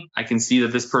clicking. I can see that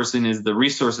this person is the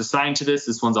resource assigned to this.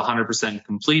 This one's 100%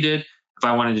 completed. If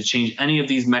I wanted to change any of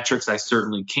these metrics, I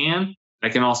certainly can. I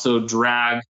can also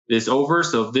drag this over.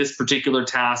 So if this particular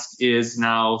task is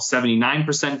now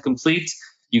 79% complete,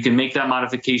 you can make that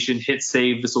modification, hit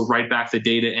save. This will write back the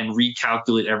data and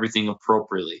recalculate everything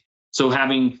appropriately. So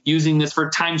using this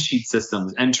for timesheet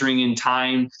systems, entering in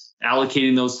time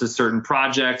allocating those to certain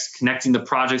projects, connecting the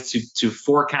projects to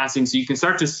forecasting. So you can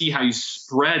start to see how you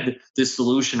spread this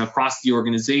solution across the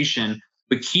organization,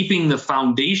 but keeping the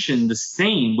foundation the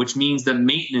same, which means that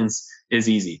maintenance is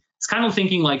easy. It's kind of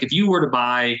thinking like if you were to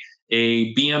buy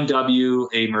a BMW,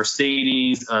 a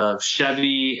Mercedes, a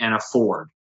Chevy, and a Ford,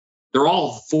 they're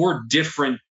all four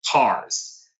different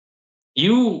cars.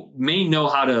 You may know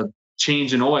how to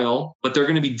change an oil, but they're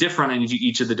going to be different on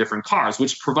each of the different cars,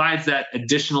 which provides that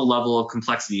additional level of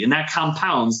complexity. And that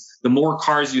compounds the more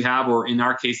cars you have, or in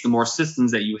our case, the more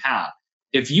systems that you have.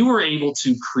 If you were able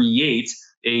to create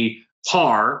a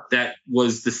car that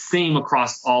was the same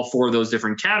across all four of those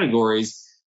different categories,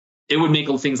 it would make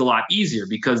things a lot easier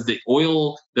because the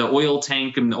oil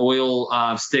tank and the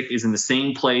oil stick is in the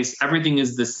same place. Everything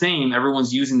is the same.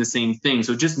 Everyone's using the same thing.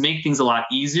 So just make things a lot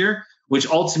easier, which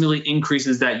ultimately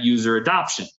increases that user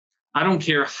adoption. I don't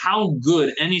care how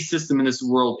good any system in this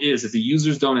world is. If the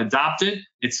users don't adopt it,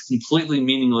 it's completely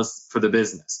meaningless for the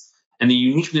business. And the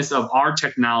uniqueness of our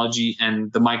technology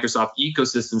and the Microsoft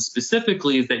ecosystem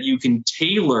specifically is that you can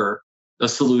tailor a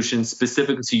solution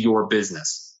specific to your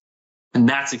business. And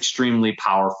that's extremely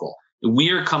powerful.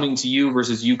 We are coming to you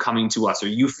versus you coming to us, or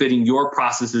you fitting your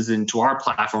processes into our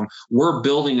platform. We're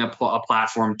building a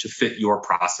platform to fit your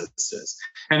processes.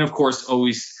 And of course,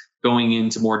 always going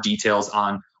into more details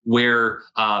on where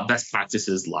best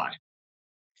practices lie.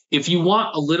 If you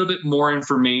want a little bit more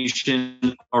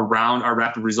information around our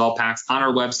rapid result packs on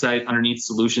our website, underneath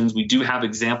solutions, we do have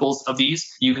examples of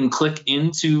these. You can click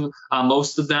into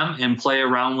most of them and play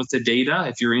around with the data.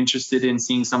 If you're interested in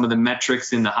seeing some of the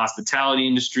metrics in the hospitality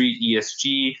industry,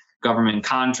 ESG, government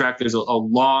contract, there's a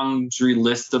laundry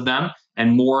list of them,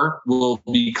 and more will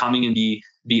be coming and be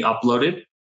uploaded.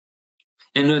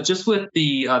 And just with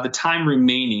the time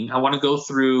remaining, I want to go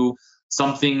through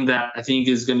something that I think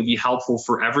is going to be helpful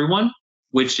for everyone,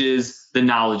 which is the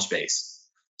knowledge base.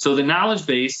 So the knowledge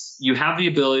base, you have the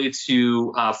ability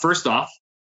to, first off,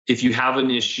 if you have an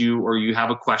issue or you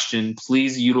have a question,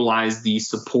 please utilize the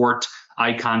support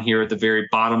icon here at the very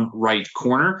bottom right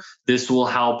corner. This will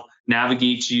help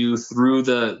navigate you through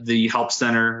the help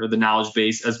center or the knowledge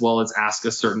base, as well as ask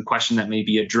a certain question that may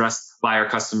be addressed by our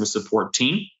customer support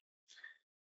team.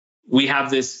 We have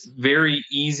this very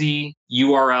easy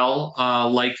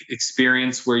URL like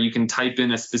experience where you can type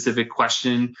in a specific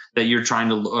question that you're trying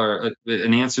to, or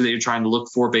an answer that you're trying to look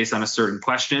for based on a certain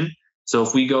question. So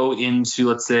if we go into,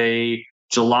 let's say,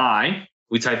 July,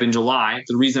 we type in July.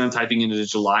 The reason I'm typing into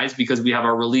July is because we have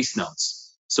our release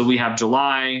notes. So we have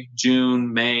July,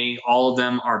 June, May, all of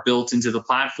them are built into the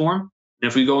platform. And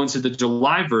if we go into the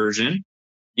July version,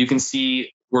 you can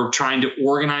see we're trying to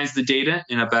organize the data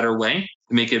in a better way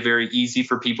to make it very easy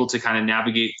for people to kind of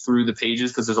navigate through the pages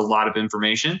because there's a lot of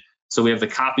information. So we have the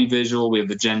copy visual, we have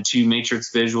the Gen 2 matrix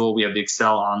visual, we have the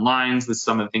Excel onlines with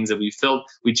some of the things that we filled,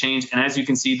 we changed. And as you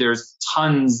can see, there's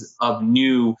tons of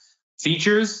new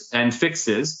features and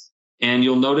fixes. And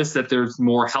you'll notice that there's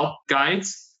more help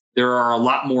guides. There are a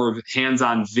lot more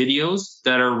hands-on videos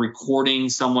that are recording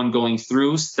someone going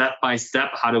through step by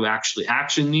step how to actually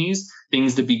action these,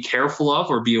 things to be careful of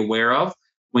or be aware of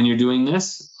when you're doing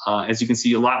this. As you can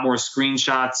see, a lot more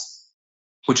screenshots,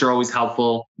 which are always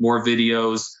helpful, more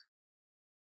videos.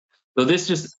 So this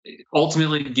just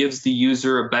ultimately gives the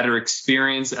user a better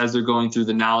experience as they're going through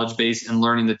the knowledge base and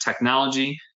learning the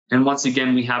technology. And once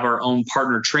again, we have our own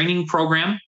partner training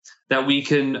program that we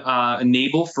can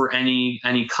enable for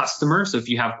any customer. So if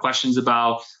you have questions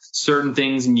about certain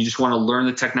things and you just want to learn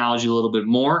the technology a little bit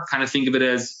more, kind of think of it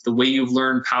as the way you've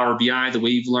learned Power BI, the way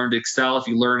you've learned Excel. If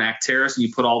you learn Acterys and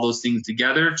you put all those things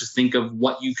together, just think of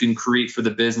what you can create for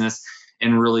the business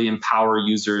and really empower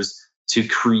users to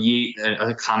create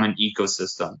a common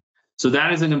ecosystem. So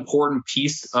that is an important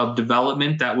piece of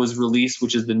development that was released,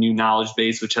 which is the new knowledge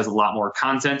base, which has a lot more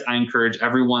content. I encourage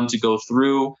everyone to go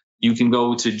through. You can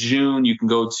go to June, you can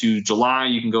go to July,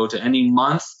 you can go to any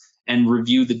month and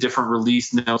review the different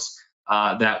release notes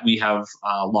that we have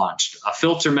launched.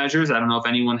 Filter measures, I don't know if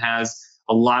anyone has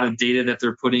a lot of data that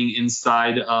they're putting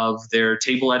inside of their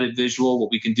table edit visual. What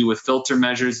we can do with filter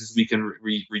measures is we can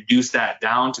reduce that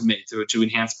down to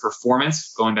enhance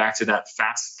performance, going back to that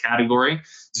fast category,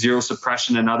 zero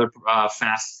suppression and other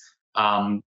fast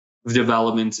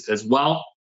development as well.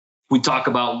 We talk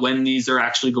about when these are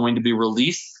actually going to be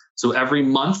released. So every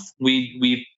month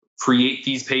we create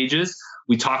these pages.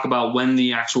 We talk about when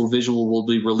the actual visual will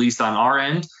be released on our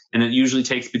end, and it usually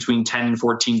takes between 10 and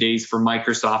 14 days for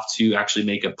Microsoft to actually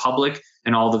make it public,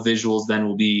 and all the visuals then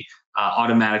will be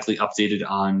automatically updated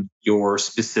on your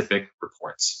specific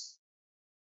reports.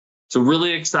 So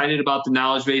really excited about the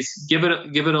knowledge base. Give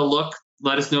it a look.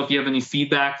 let us know if you have any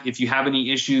feedback. If you have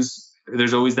any issues,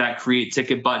 there's always that create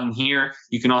ticket button here.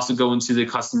 You can also go into the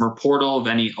customer portal of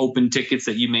any open tickets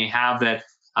that you may have that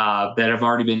have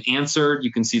already been answered.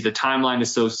 You can see the timeline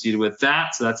associated with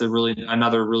that. So that's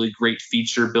another really great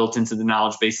feature built into the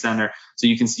Knowledge Base Center. So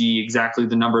you can see exactly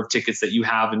the number of tickets that you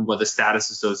have and what the status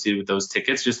associated with those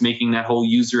tickets, just making that whole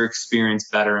user experience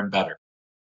better and better.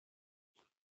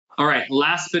 All right,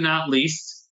 last but not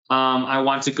least, I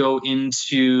want to go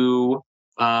into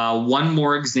one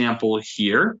more example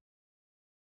here.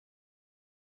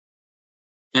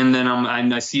 And then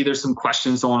I see there's some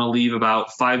questions. So I want to leave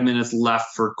about 5 minutes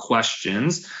left for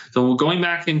questions. So we're going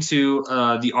back into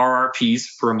the RRPs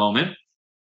for a moment.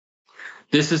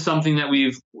 This is something that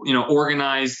we've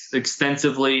organized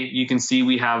extensively. You can see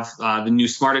we have the new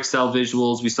Smart Excel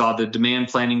visuals. We saw the demand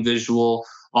planning visual.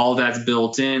 All that's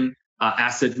built in.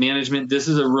 Asset management. This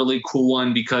is a really cool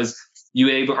one because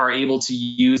you are able to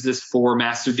use this for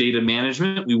master data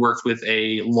management. We worked with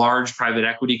a large private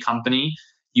equity company.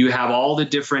 You have all the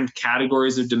different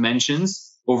categories of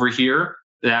dimensions over here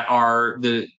that are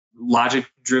the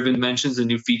logic-driven dimensions, a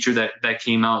new feature that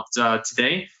came out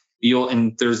today.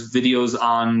 And there's videos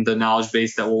on the knowledge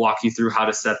base that will walk you through how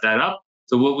to set that up.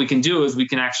 So what we can do is we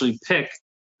can actually pick,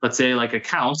 let's say like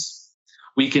accounts.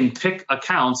 We can pick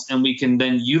accounts and we can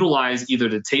then utilize either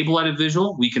the table edit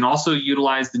visual. We can also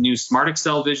utilize the new Smart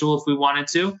Excel visual if we wanted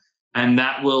to, and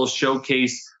that will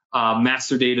showcase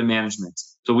master data management.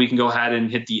 So we can go ahead and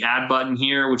hit the add button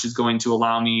here, which is going to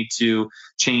allow me to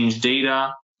change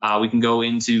data. We can go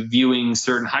into viewing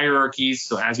certain hierarchies.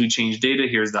 So as we change data,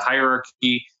 here's the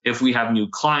hierarchy. If we have new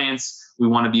clients, we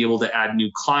want to be able to add new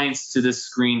clients to this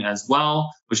screen as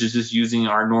well, which is just using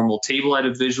our normal table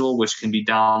edit visual, which can be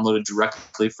downloaded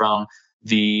directly from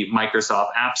the Microsoft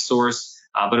App Source.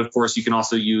 But of course, you can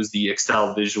also use the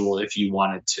Excel visual if you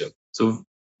wanted to. So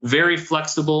very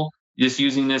flexible. Just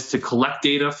using this to collect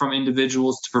data from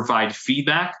individuals to provide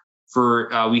feedback.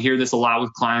 We hear this a lot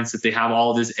with clients that they have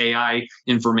all this AI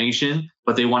information,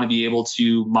 but they want to be able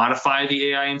to modify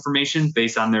the AI information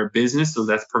based on their business. So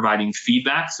that's providing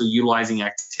feedback. So utilizing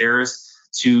Acterys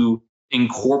to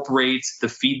incorporate the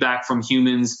feedback from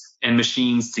humans and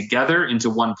machines together into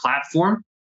one platform,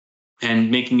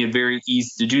 and making it very easy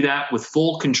to do that with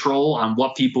full control on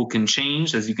what people can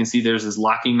change. As you can see, there's this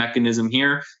locking mechanism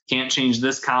here. Can't change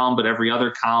this column, but every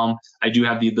other column I do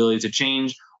have the ability to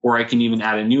change, or I can even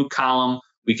add a new column.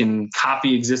 We can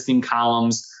copy existing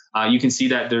columns. You can see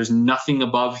that there's nothing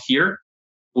above here.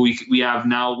 We have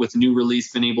now, with new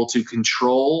release, been able to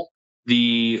control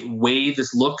the way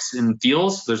this looks and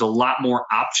feels. There's a lot more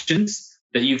options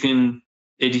that you can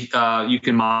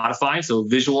modify. So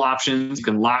visual options, you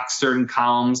can lock certain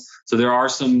columns. So there are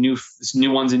some new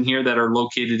ones in here that are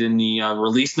located in the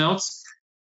release notes.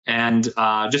 And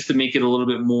just to make it a little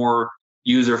bit more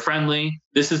user friendly,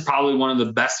 this is probably one of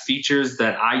the best features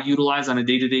that I utilize on a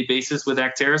day-to-day basis with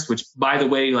Acterys, which, by the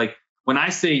way, like when I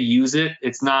say use it,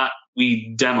 it's not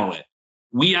we demo it.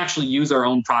 We actually use our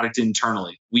own product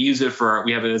internally. We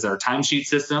have it as our timesheet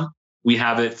system. We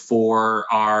have it for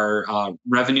our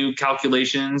revenue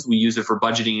calculations. We use it for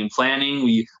budgeting and planning.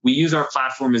 We use our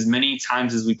platform as many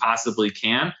times as we possibly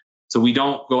can. So we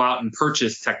don't go out and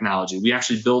purchase technology. We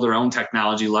actually build our own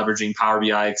technology, leveraging Power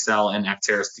BI, Excel, and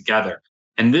Acterys together.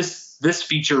 And this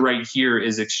feature right here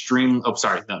is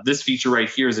this feature right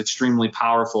here is extremely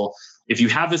powerful. If you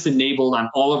have this enabled on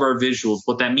all of our visuals,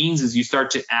 what that means is you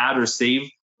start to add or save,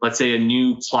 let's say, a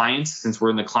new client. Since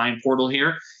we're in the client portal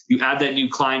here, you add that new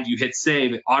client, you hit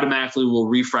save, it automatically will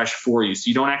refresh for you. So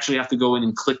you don't actually have to go in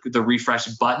and click the refresh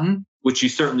button, which you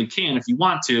certainly can if you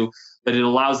want to, but it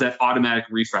allows that automatic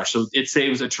refresh. So it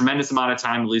saves a tremendous amount of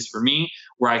time, at least for me,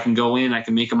 where I can go in, I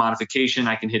can make a modification,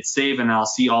 I can hit save, and I'll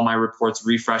see all my reports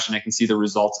refresh, and I can see the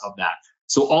results of that.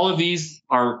 So all of these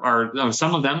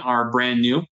some of them are brand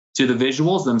new to the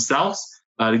visuals themselves.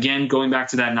 Again, going back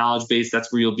to that knowledge base,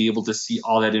 that's where you'll be able to see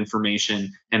all that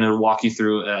information, and it'll walk you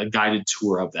through a guided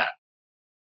tour of that.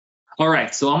 All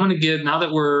right, so I'm going to give, now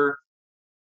that we're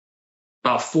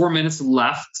about 4 minutes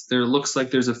left, there looks like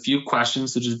there's a few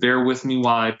questions, so just bear with me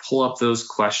while I pull up those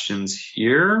questions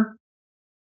here.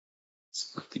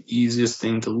 It's not the easiest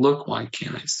thing to look. Why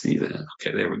can't I see that?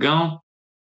 Okay, there we go.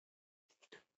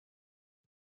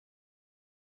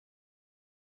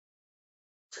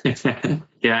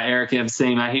 Yeah, Eric, I'm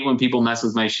saying I hate when people mess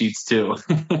with my sheets too.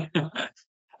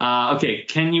 Okay,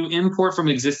 can you import from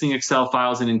existing Excel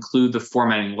files and include the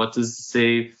formatting? What does it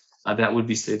say? That would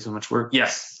be save so much work.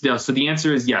 Yes. Yeah, so the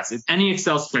answer is yes. If any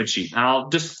Excel spreadsheet, and I'll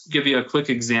just give you a quick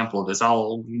example of this.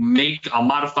 I'll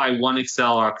modify one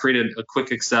Excel, or I'll create a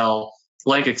quick Excel,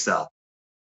 blank Excel.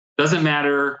 Doesn't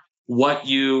matter what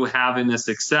you have in this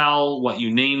Excel, what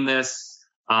you name this,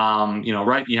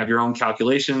 right? You have your own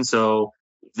calculation. So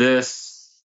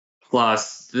this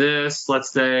plus this,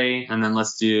 let's say, and then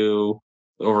let's do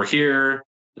over here,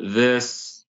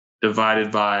 this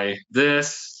divided by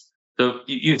this. So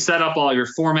you set up all your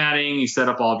formatting, you set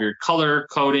up all of your color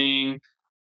coding,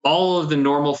 all of the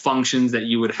normal functions that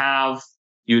you would have,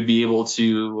 you would be able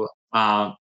to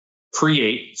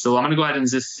create. So I'm going to go ahead and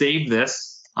just save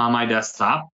this on my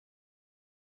desktop.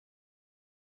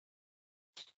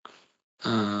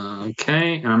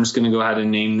 Okay, and I'm just going to go ahead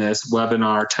and name this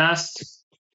webinar test.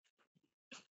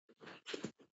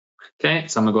 Okay,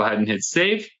 so I'm going to go ahead and hit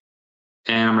save.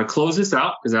 And I'm going to close this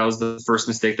out because that was the first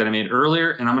mistake that I made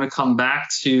earlier. And I'm going to come back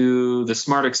to the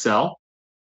Smart Excel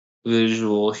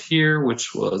visual here,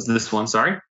 which was this one,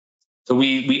 sorry. So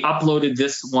we uploaded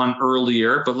this one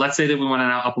earlier, but let's say that we want to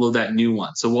now upload that new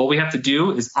one. So what we have to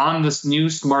do is on this new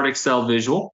Smart Excel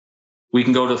visual, we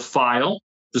can go to File,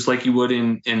 just like you would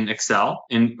in Excel,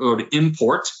 and go to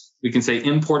Import. We can say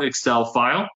Import Excel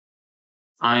File.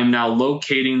 I'm now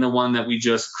locating the one that we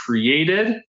just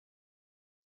created.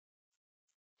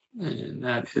 And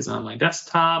that is on my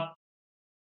desktop.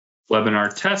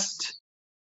 Webinar test.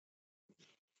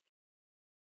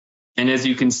 And as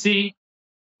you can see,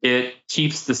 it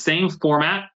keeps the same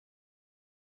format.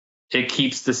 It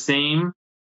keeps the same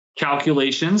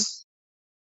calculations,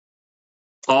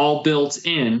 all built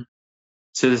in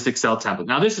to this Excel template.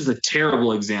 Now, this is a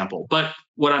terrible example, but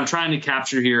what I'm trying to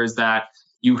capture here is that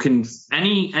you can,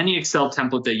 any Excel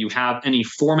template that you have, any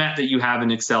format that you have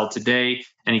in Excel today,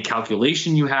 any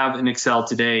calculation you have in Excel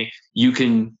today, you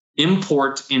can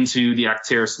import into the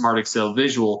Acterys Smart Excel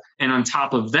visual. And on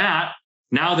top of that,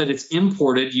 now that it's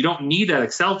imported, you don't need that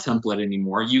Excel template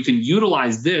anymore. You can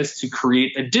utilize this to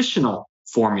create additional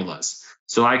formulas.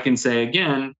 So I can say,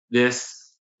 again,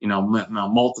 this,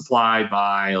 multiplied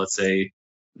by, let's say,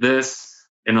 this,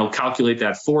 and it'll calculate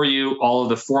that for you. All of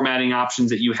the formatting options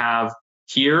that you have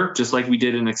here, just like we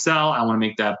did in Excel. I want to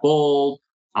make that bold.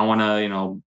 I want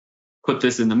to, put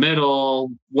this in the middle,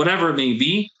 whatever it may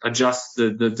be, adjust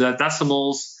the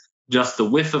decimals, adjust the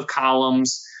width of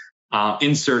columns,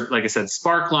 insert, like I said,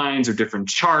 spark lines or different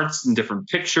charts and different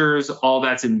pictures, all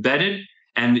that's embedded.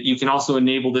 And you can also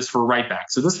enable this for writeback.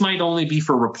 So this might only be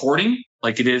for reporting,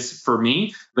 like it is for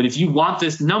me. But if you want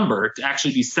this number to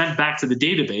actually be sent back to the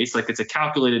database, like it's a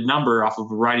calculated number off of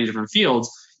a variety of different fields,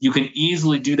 you can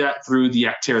easily do that through the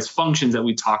Acterys functions that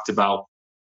we talked about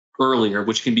earlier,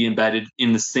 which can be embedded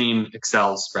in the same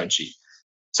Excel spreadsheet.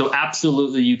 So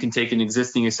absolutely, you can take an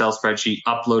existing Excel spreadsheet,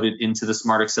 upload it into the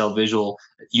Smart Excel visual,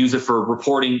 use it for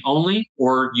reporting only,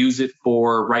 or use it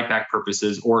for write-back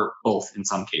purposes, or both in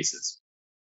some cases.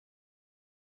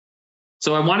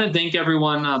 So I want to thank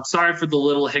everyone. Sorry for the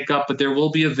little hiccup, but there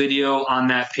will be a video on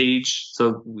that page.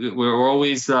 So we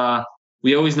always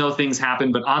know things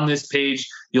happen, but on this page,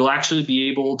 you'll actually be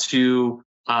able to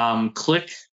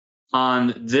click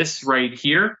on this right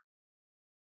here,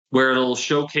 where it'll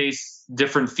showcase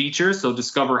different features. So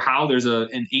discover how. There's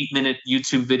an 8-minute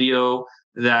YouTube video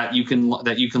that you can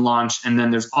launch, and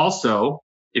then there's also,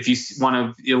 if you want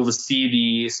to be able to see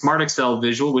the Smart Excel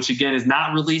visual, which again is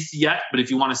not released yet, but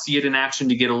if you want to see it in action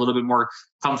to get a little bit more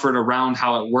comfort around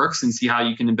how it works and see how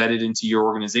you can embed it into your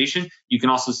organization, you can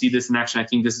also see this in action. I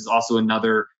think this is also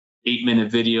another 8-minute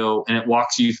video, and it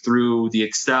walks you through the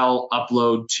Excel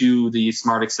upload to the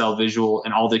Smart Excel visual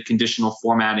and all the conditional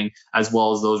formatting, as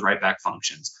well as those write-back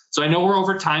functions. So I know we're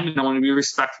over time, and I want to be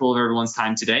respectful of everyone's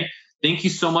time today. Thank you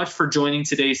so much for joining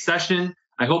today's session.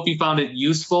 I hope you found it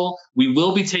useful. We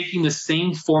will be taking the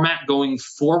same format going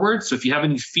forward. So if you have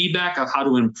any feedback of how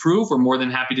to improve, we're more than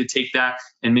happy to take that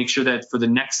and make sure that for the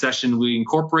next session we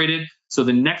incorporate it. So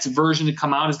the next version to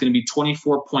come out is going to be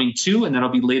 24.2, and that'll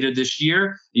be later this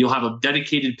year. You'll have a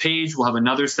dedicated page. We'll have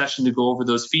another session to go over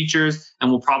those features, and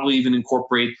we'll probably even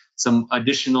incorporate some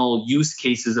additional use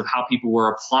cases of how people were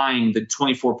applying the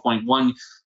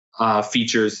 24.1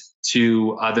 features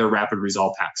to their rapid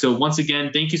resolve pack. So once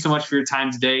again, thank you so much for your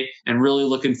time today, and really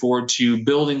looking forward to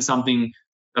building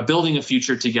a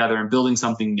future together and building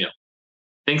something new.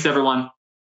 Thanks, everyone.